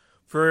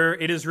 For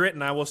it is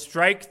written, I will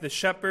strike the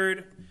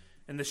shepherd,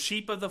 and the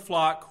sheep of the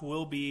flock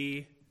will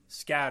be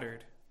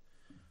scattered.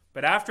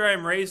 But after I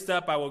am raised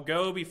up, I will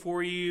go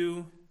before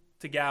you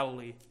to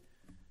Galilee."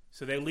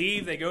 So they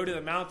leave, they go to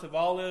the Mount of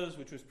Olives,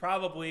 which was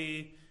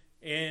probably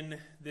in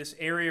this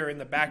area or in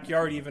the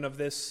backyard even of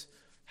this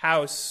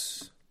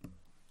house.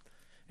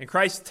 And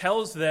Christ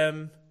tells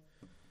them,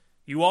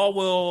 you all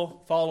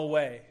will fall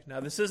away. Now,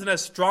 this isn't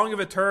as strong of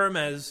a term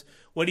as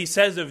what he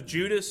says of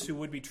Judas, who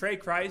would betray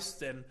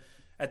Christ. And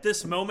at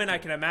this moment, I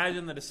can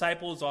imagine the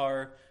disciples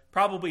are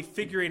probably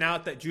figuring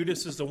out that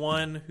Judas is the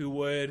one who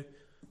would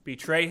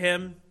betray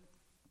him.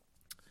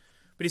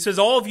 But he says,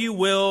 all of you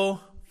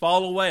will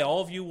fall away.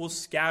 All of you will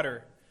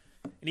scatter.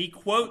 And he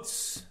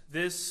quotes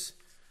this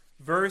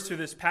verse or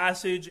this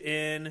passage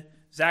in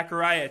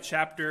Zechariah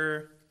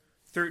chapter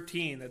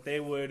 13, that they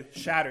would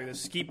shatter.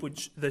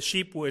 The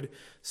sheep would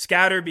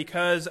scatter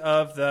because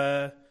of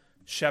the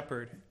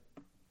shepherd.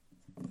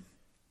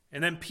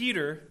 And then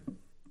Peter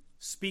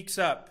speaks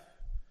up.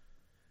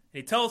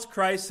 He tells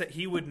Christ that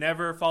he would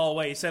never fall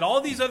away. He said,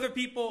 all these other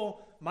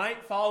people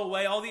might fall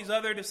away, all these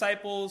other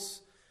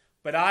disciples,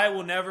 but I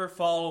will never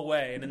fall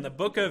away. And in the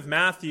book of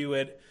Matthew,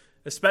 it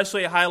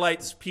especially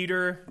highlights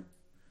Peter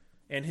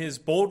and his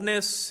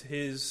boldness,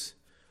 his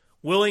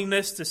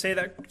willingness to say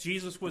that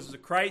Jesus was the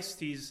Christ.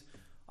 He's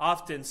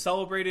often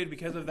celebrated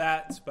because of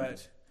that,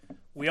 but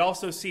we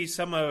also see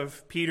some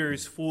of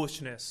Peter's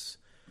foolishness.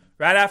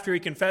 Right after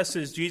he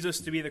confesses Jesus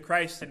to be the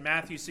Christ in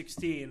Matthew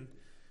 16,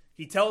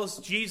 he tells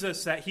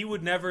Jesus that he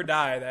would never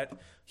die, that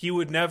he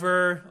would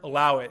never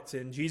allow it.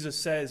 And Jesus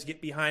says,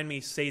 "Get behind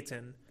me,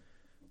 Satan.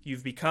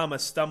 You've become a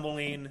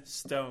stumbling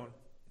stone."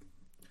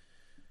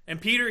 And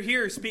Peter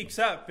here speaks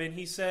up and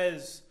he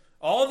says,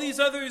 all these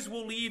others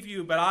will leave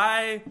you, but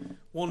I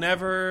will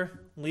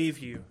never leave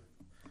you.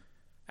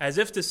 As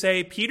if to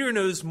say, Peter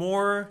knows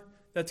more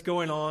that's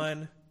going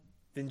on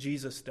than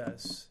Jesus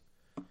does.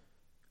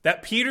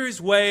 That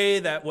Peter's way,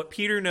 that what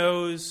Peter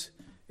knows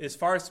is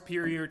far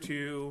superior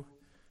to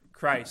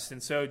Christ.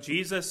 And so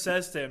Jesus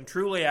says to him,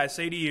 truly I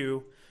say to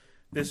you,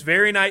 this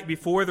very night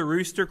before the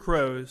rooster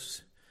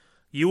crows,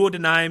 you will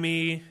deny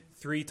me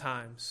 3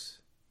 times.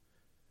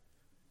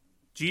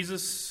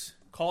 Jesus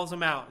calls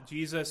him out.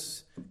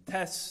 Jesus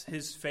tests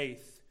his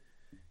faith.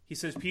 He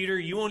says, Peter,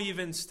 you won't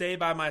even stay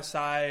by my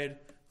side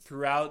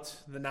throughout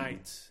the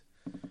night.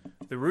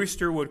 The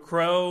rooster would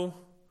crow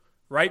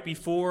right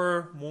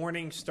before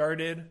morning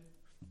started.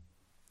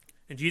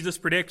 And Jesus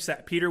predicts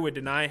that Peter would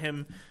deny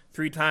him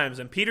 3 times.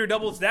 And Peter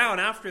doubles down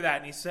after that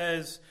and he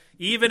says,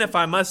 even if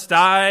I must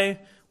die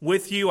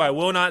with you, I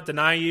will not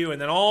deny you.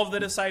 And then all of the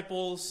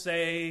disciples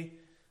say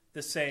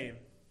the same.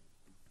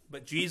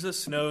 But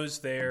Jesus knows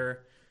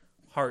their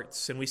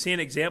hearts. And we see an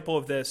example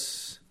of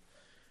this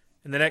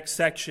in the next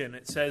section.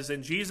 It says,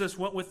 and Jesus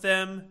went with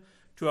them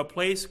to a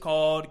place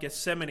called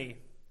Gethsemane.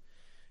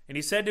 And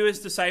he said to his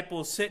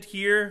disciples, sit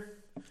here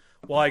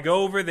while I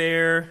go over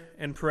there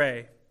and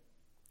pray.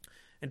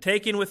 And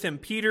taking with him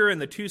Peter and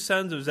the 2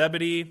 sons of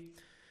Zebedee,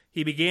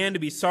 he began to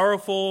be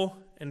sorrowful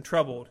and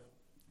troubled.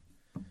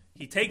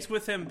 He takes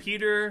with him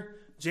Peter,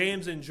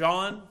 James, and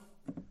John,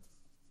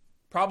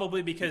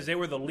 probably because they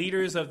were the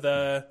leaders of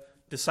the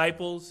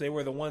disciples. They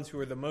were the ones who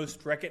were the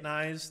most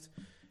recognized.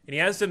 And he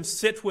has them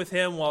sit with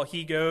him while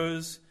he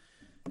goes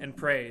and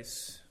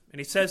prays. And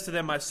he says to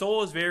them, my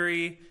soul is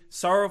very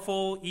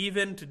sorrowful,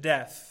 even to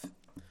death.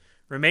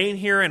 Remain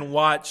here and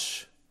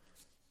watch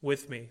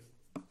with me.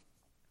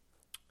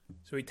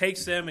 So he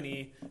takes them and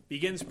he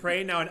begins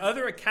praying. Now, in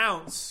other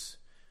accounts,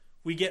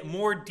 we get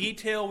more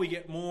detail, we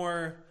get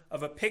more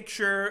of a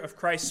picture of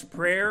Christ's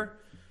prayer.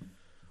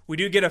 We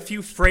do get a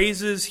few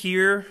phrases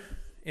here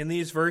in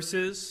these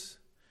verses,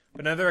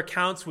 but in other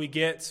accounts we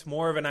get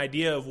more of an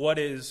idea of what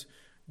is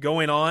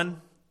going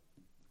on.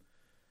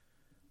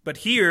 But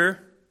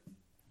here,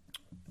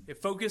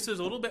 it focuses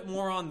a little bit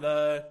more on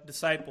the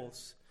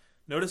disciples.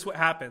 Notice what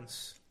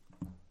happens.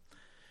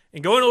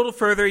 And going a little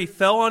further, he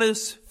fell on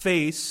his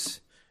face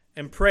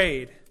and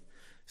prayed,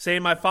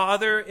 saying, "My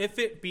Father, if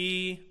it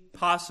be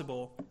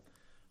possible,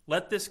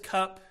 let this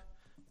cup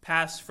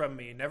pass from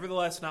me.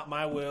 Nevertheless, not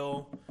my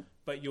will,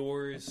 but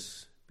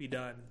yours be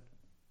done."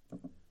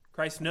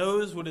 Christ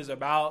knows what is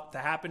about to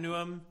happen to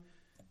him.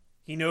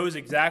 He knows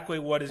exactly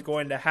what is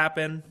going to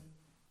happen.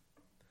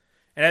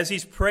 And as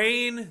he's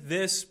praying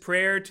this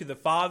prayer to the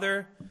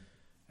Father,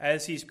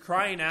 as he's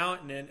crying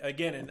out, and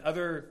again, in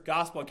other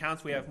gospel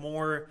accounts, we have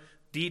more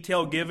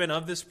detail given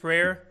of this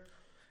prayer.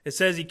 It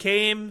says, he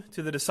came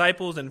to the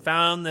disciples and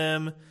found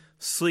them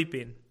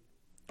sleeping.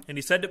 And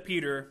he said to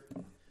Peter,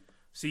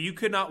 "So you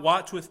could not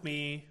watch with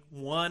me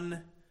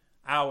 1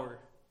 hour?"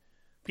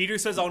 Peter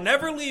says, "I'll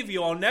never leave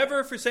you. I'll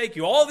never forsake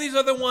you. All these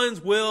other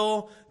ones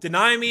will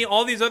deny me.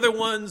 All these other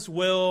ones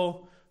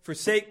will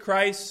forsake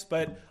Christ,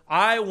 but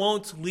I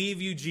won't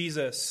leave you,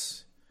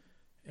 Jesus."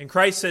 And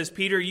Christ says,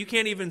 "Peter, you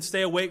can't even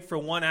stay awake for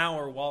 1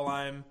 hour while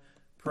I'm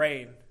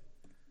praying.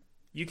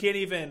 You can't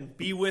even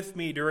be with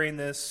me during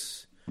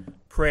this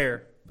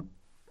prayer."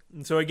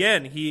 And so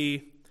again,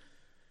 he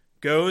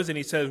goes and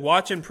he says,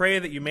 "Watch and pray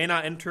that you may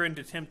not enter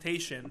into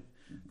temptation.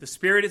 The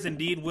spirit is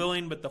indeed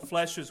willing, but the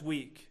flesh is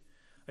weak."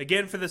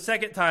 Again, for the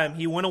second time,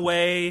 he went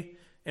away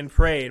and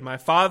prayed, "My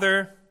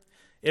Father,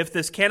 if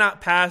this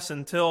cannot pass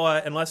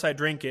unless I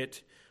drink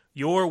it,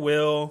 your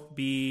will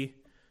be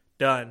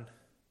done."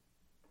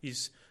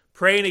 He's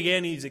praying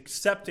again. He's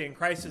accepting.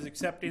 Christ is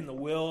accepting the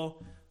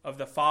will of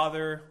the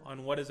Father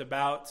on what is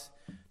about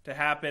to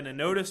happen. And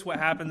notice what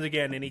happens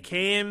again. "And he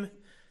came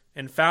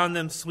and found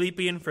them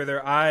sleeping, for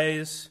their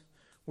eyes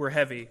were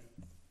heavy."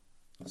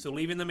 So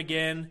leaving them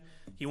again,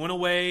 he went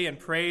away and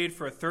prayed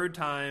for a third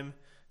time,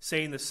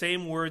 saying the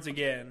same words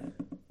again.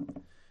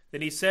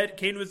 Then he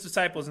came to his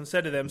disciples and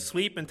said to them,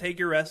 "Sleep and take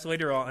your rest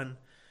later on.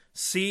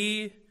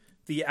 See,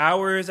 the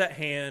hour is at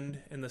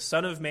hand, and the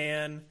Son of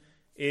Man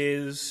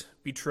is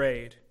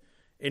betrayed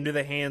into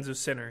the hands of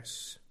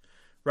sinners.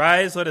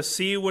 Rise, let us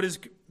be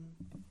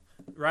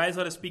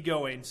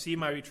going. See,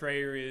 my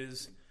betrayer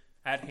is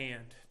at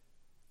hand."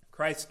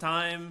 Christ's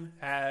time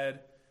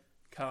had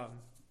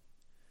come.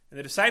 And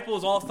the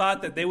disciples all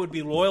thought that they would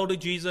be loyal to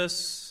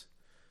Jesus,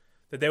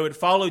 that they would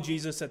follow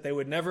Jesus, that they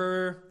would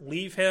never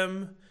leave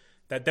him,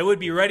 that they would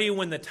be ready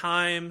when the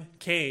time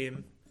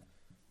came.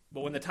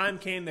 But when the time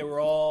came, they were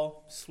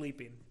all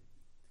sleeping.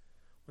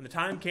 When the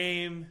time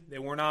came, they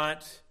were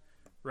not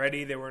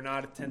ready, they were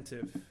not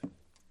attentive.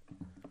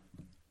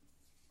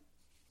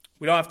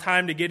 We don't have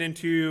time to get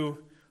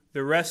into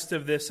the rest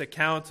of this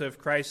account of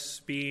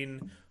Christ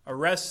being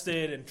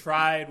arrested and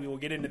tried. We will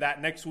get into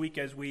that next week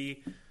as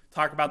we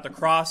talk about the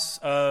cross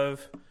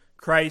of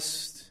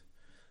Christ.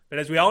 But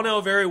as we all know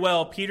very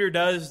well, Peter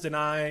does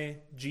deny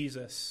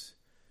Jesus.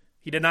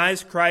 He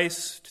denies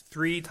Christ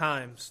 3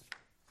 times,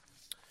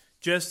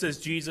 just as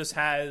Jesus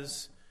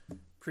has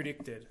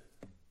predicted.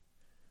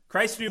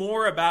 Christ knew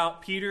more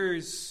about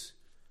Peter's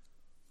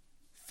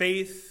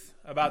faith,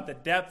 about the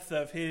depth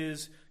of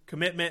his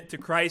commitment to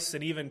Christ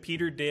than even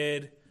Peter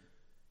did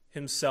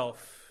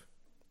himself.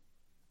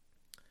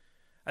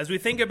 As we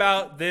think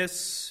about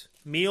this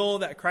meal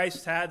that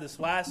Christ had, this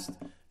last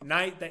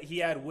night that he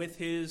had with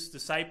his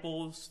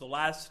disciples, the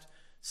Last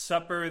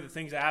Supper, the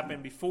things that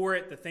happened before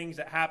it, the things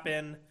that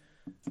happen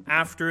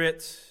after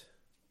it,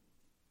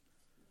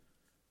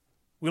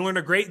 we learned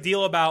a great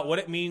deal about what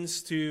it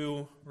means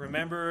to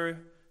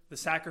remember the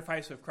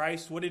sacrifice of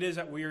Christ, what it is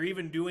that we are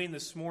even doing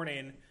this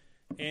morning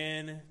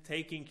in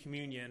taking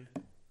communion.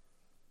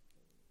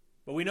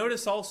 But we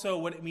notice also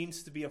what it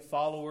means to be a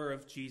follower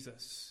of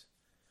Jesus.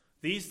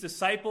 These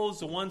disciples,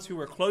 the ones who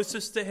were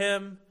closest to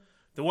him,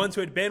 the ones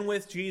who had been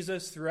with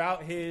Jesus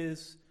throughout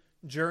his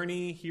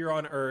journey here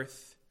on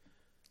earth,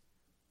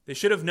 they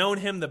should have known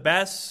him the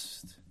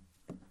best.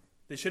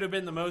 They should have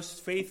been the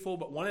most faithful,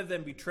 but one of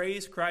them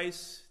betrays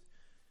Christ,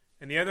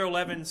 and the other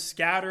 11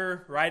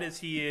 scatter right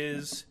as he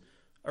is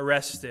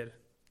arrested.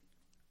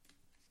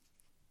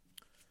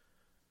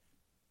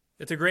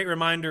 It's a great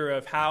reminder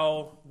of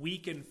how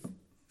weak and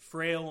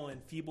frail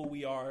and feeble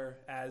we are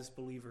as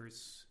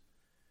believers.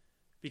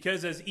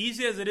 Because as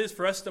easy as it is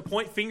for us to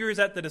point fingers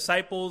at the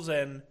disciples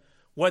and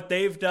what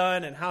they've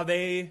done and how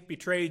they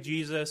betrayed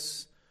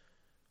Jesus,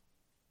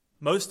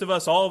 most of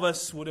us, all of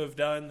us, would have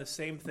done the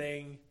same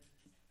thing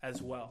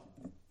as well.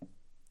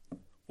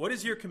 What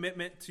is your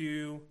commitment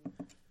to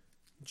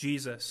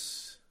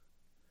Jesus?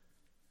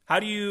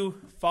 How do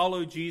you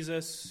follow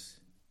Jesus?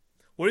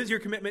 What is your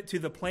commitment to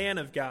the plan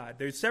of God?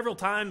 There's several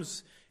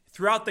times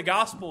throughout the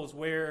Gospels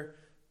where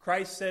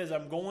Christ says,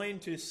 "I'm going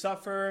to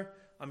suffer,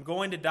 I'm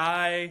going to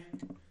die,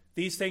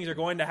 these things are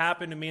going to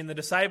happen to me." And the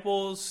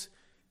disciples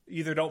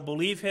either don't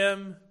believe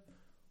him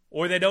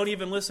or they don't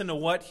even listen to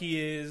what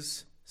he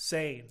is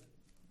saying.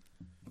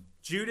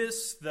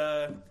 Judas,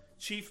 the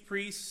chief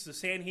priests, the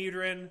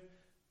Sanhedrin,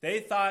 they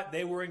thought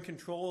they were in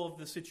control of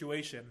the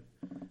situation.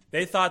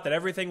 They thought that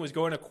everything was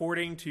going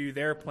according to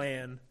their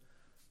plan.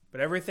 But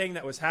everything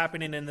that was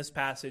happening in this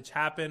passage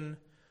happened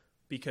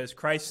because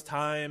Christ's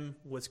time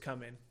was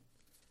coming.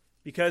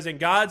 Because in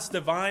God's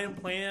divine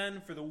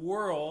plan for the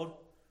world,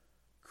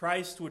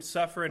 Christ would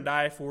suffer and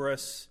die for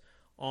us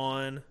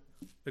on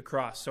the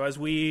cross. So as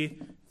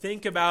we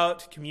think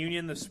about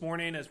communion this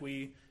morning, as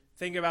we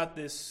think about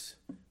this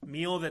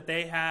meal that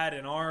they had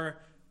and our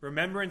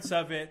remembrance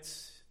of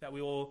it that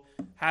we will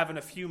have in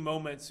a few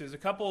moments, there's a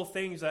couple of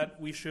things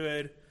that we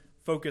should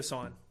focus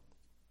on.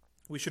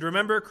 We should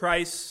remember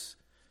Christ's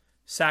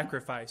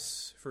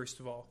sacrifice, first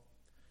of all.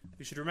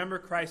 We should remember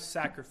Christ's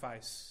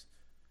sacrifice.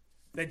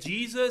 That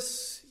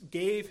Jesus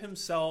gave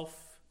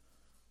himself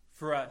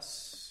for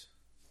us.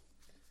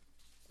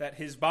 That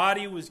his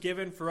body was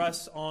given for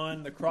us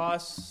on the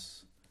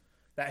cross.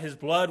 That his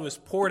blood was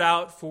poured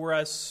out for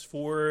us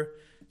for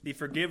the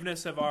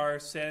forgiveness of our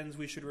sins.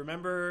 We should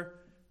remember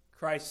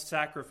Christ's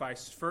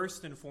sacrifice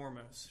first and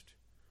foremost.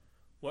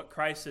 What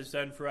Christ has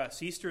done for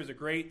us. Easter is a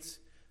great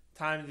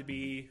time to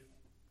be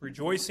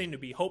rejoicing, to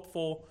be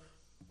hopeful.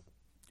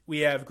 We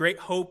have great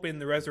hope in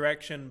the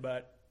resurrection,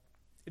 but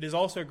it is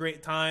also a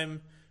great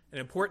time, an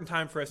important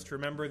time for us to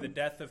remember the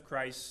death of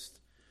Christ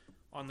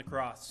on the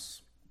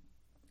cross.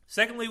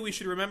 Secondly, we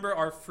should remember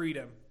our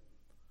freedom.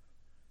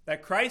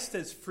 That Christ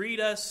has freed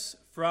us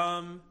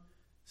from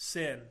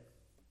sin.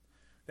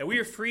 That we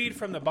are freed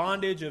from the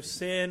bondage of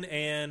sin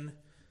and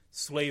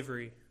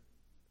slavery.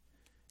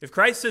 If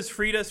Christ has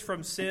freed us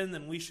from sin,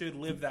 then we should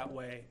live that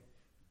way.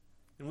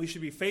 And we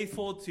should be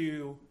faithful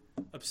to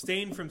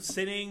abstain from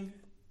sinning,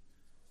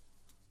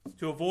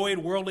 to avoid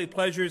worldly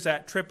pleasures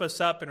that trip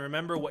us up, and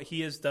remember what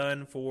he has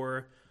done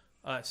for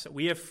us.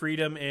 We have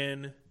freedom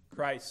in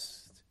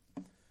Christ.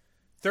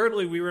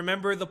 Thirdly, we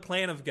remember the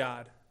plan of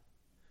God.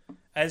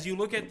 As you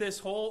look at this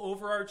whole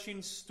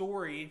overarching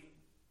story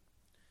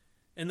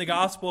in the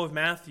Gospel of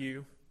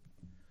Matthew,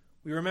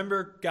 we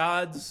remember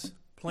God's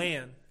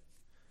plan.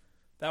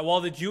 That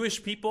while the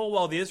Jewish people,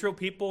 while the Israel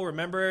people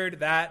remembered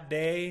that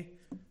day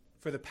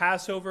for the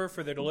Passover,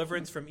 for their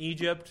deliverance from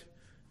Egypt,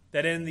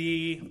 that in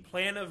the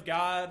plan of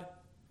God,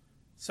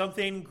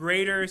 something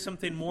greater,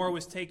 something more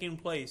was taking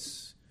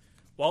place.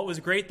 While it was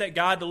great that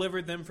God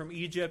delivered them from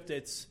Egypt,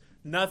 it's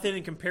nothing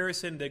in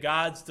comparison to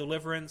God's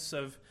deliverance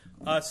of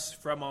us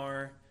from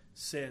our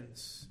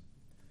sins.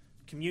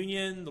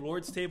 Communion, the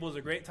Lord's table, is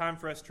a great time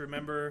for us to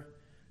remember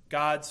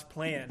God's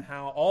plan,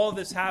 how all of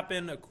this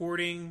happened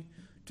according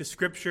to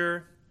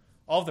Scripture.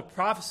 All of the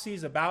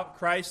prophecies about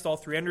Christ, all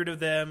 300 of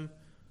them,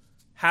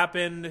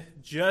 happened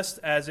just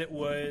as it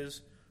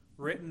was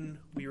written.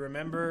 We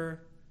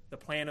remember the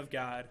plan of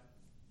God.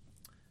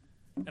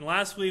 And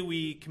lastly,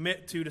 we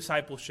commit to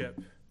discipleship.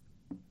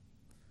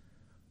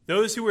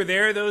 Those who were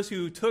there, those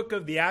who took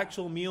of the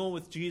actual meal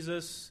with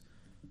Jesus,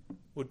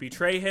 would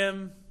betray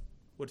him,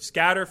 would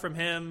scatter from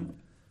him,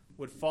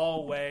 would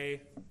fall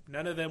away.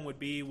 None of them would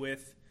be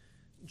with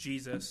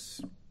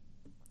Jesus.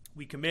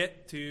 We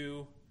commit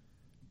to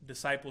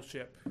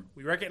discipleship.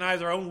 We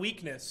recognize our own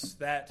weakness,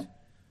 that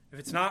if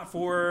it's not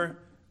for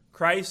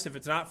Christ, if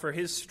it's not for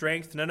his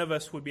strength, none of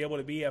us would be able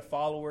to be a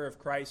follower of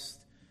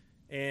Christ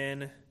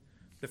in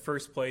the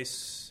first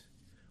place.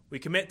 We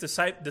commit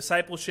to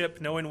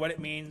discipleship knowing what it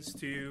means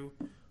to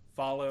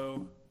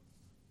follow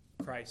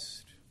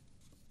Christ.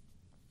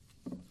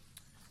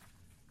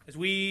 As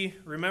we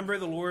remember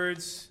the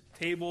Lord's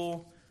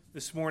table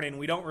this morning,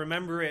 we don't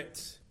remember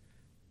it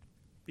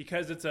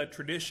because it's a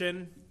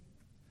tradition.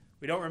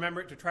 We don't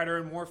remember it to try to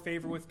earn more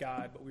favor with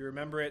God, but we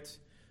remember it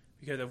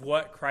because of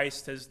what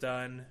Christ has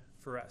done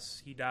for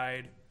us. He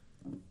died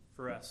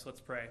for us.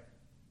 Let's pray.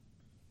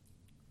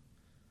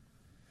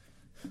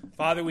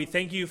 Father, we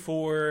thank you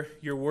for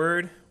your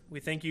word. We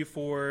thank you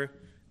for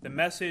the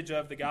message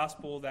of the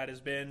gospel that has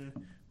been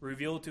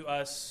revealed to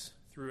us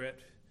through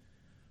it.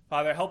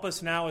 Father, help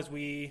us now as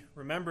we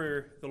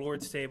remember the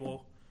Lord's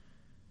table.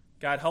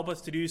 God, help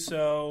us to do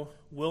so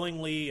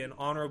willingly and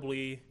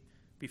honorably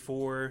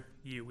before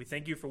you. We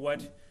thank you for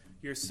what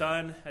your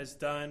Son has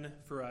done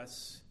for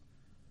us.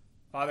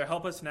 Father,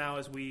 help us now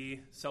as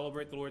we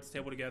celebrate the Lord's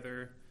table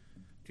together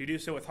to do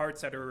so with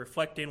hearts that are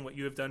reflecting what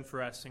you have done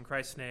for us. In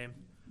Christ's name,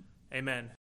 amen.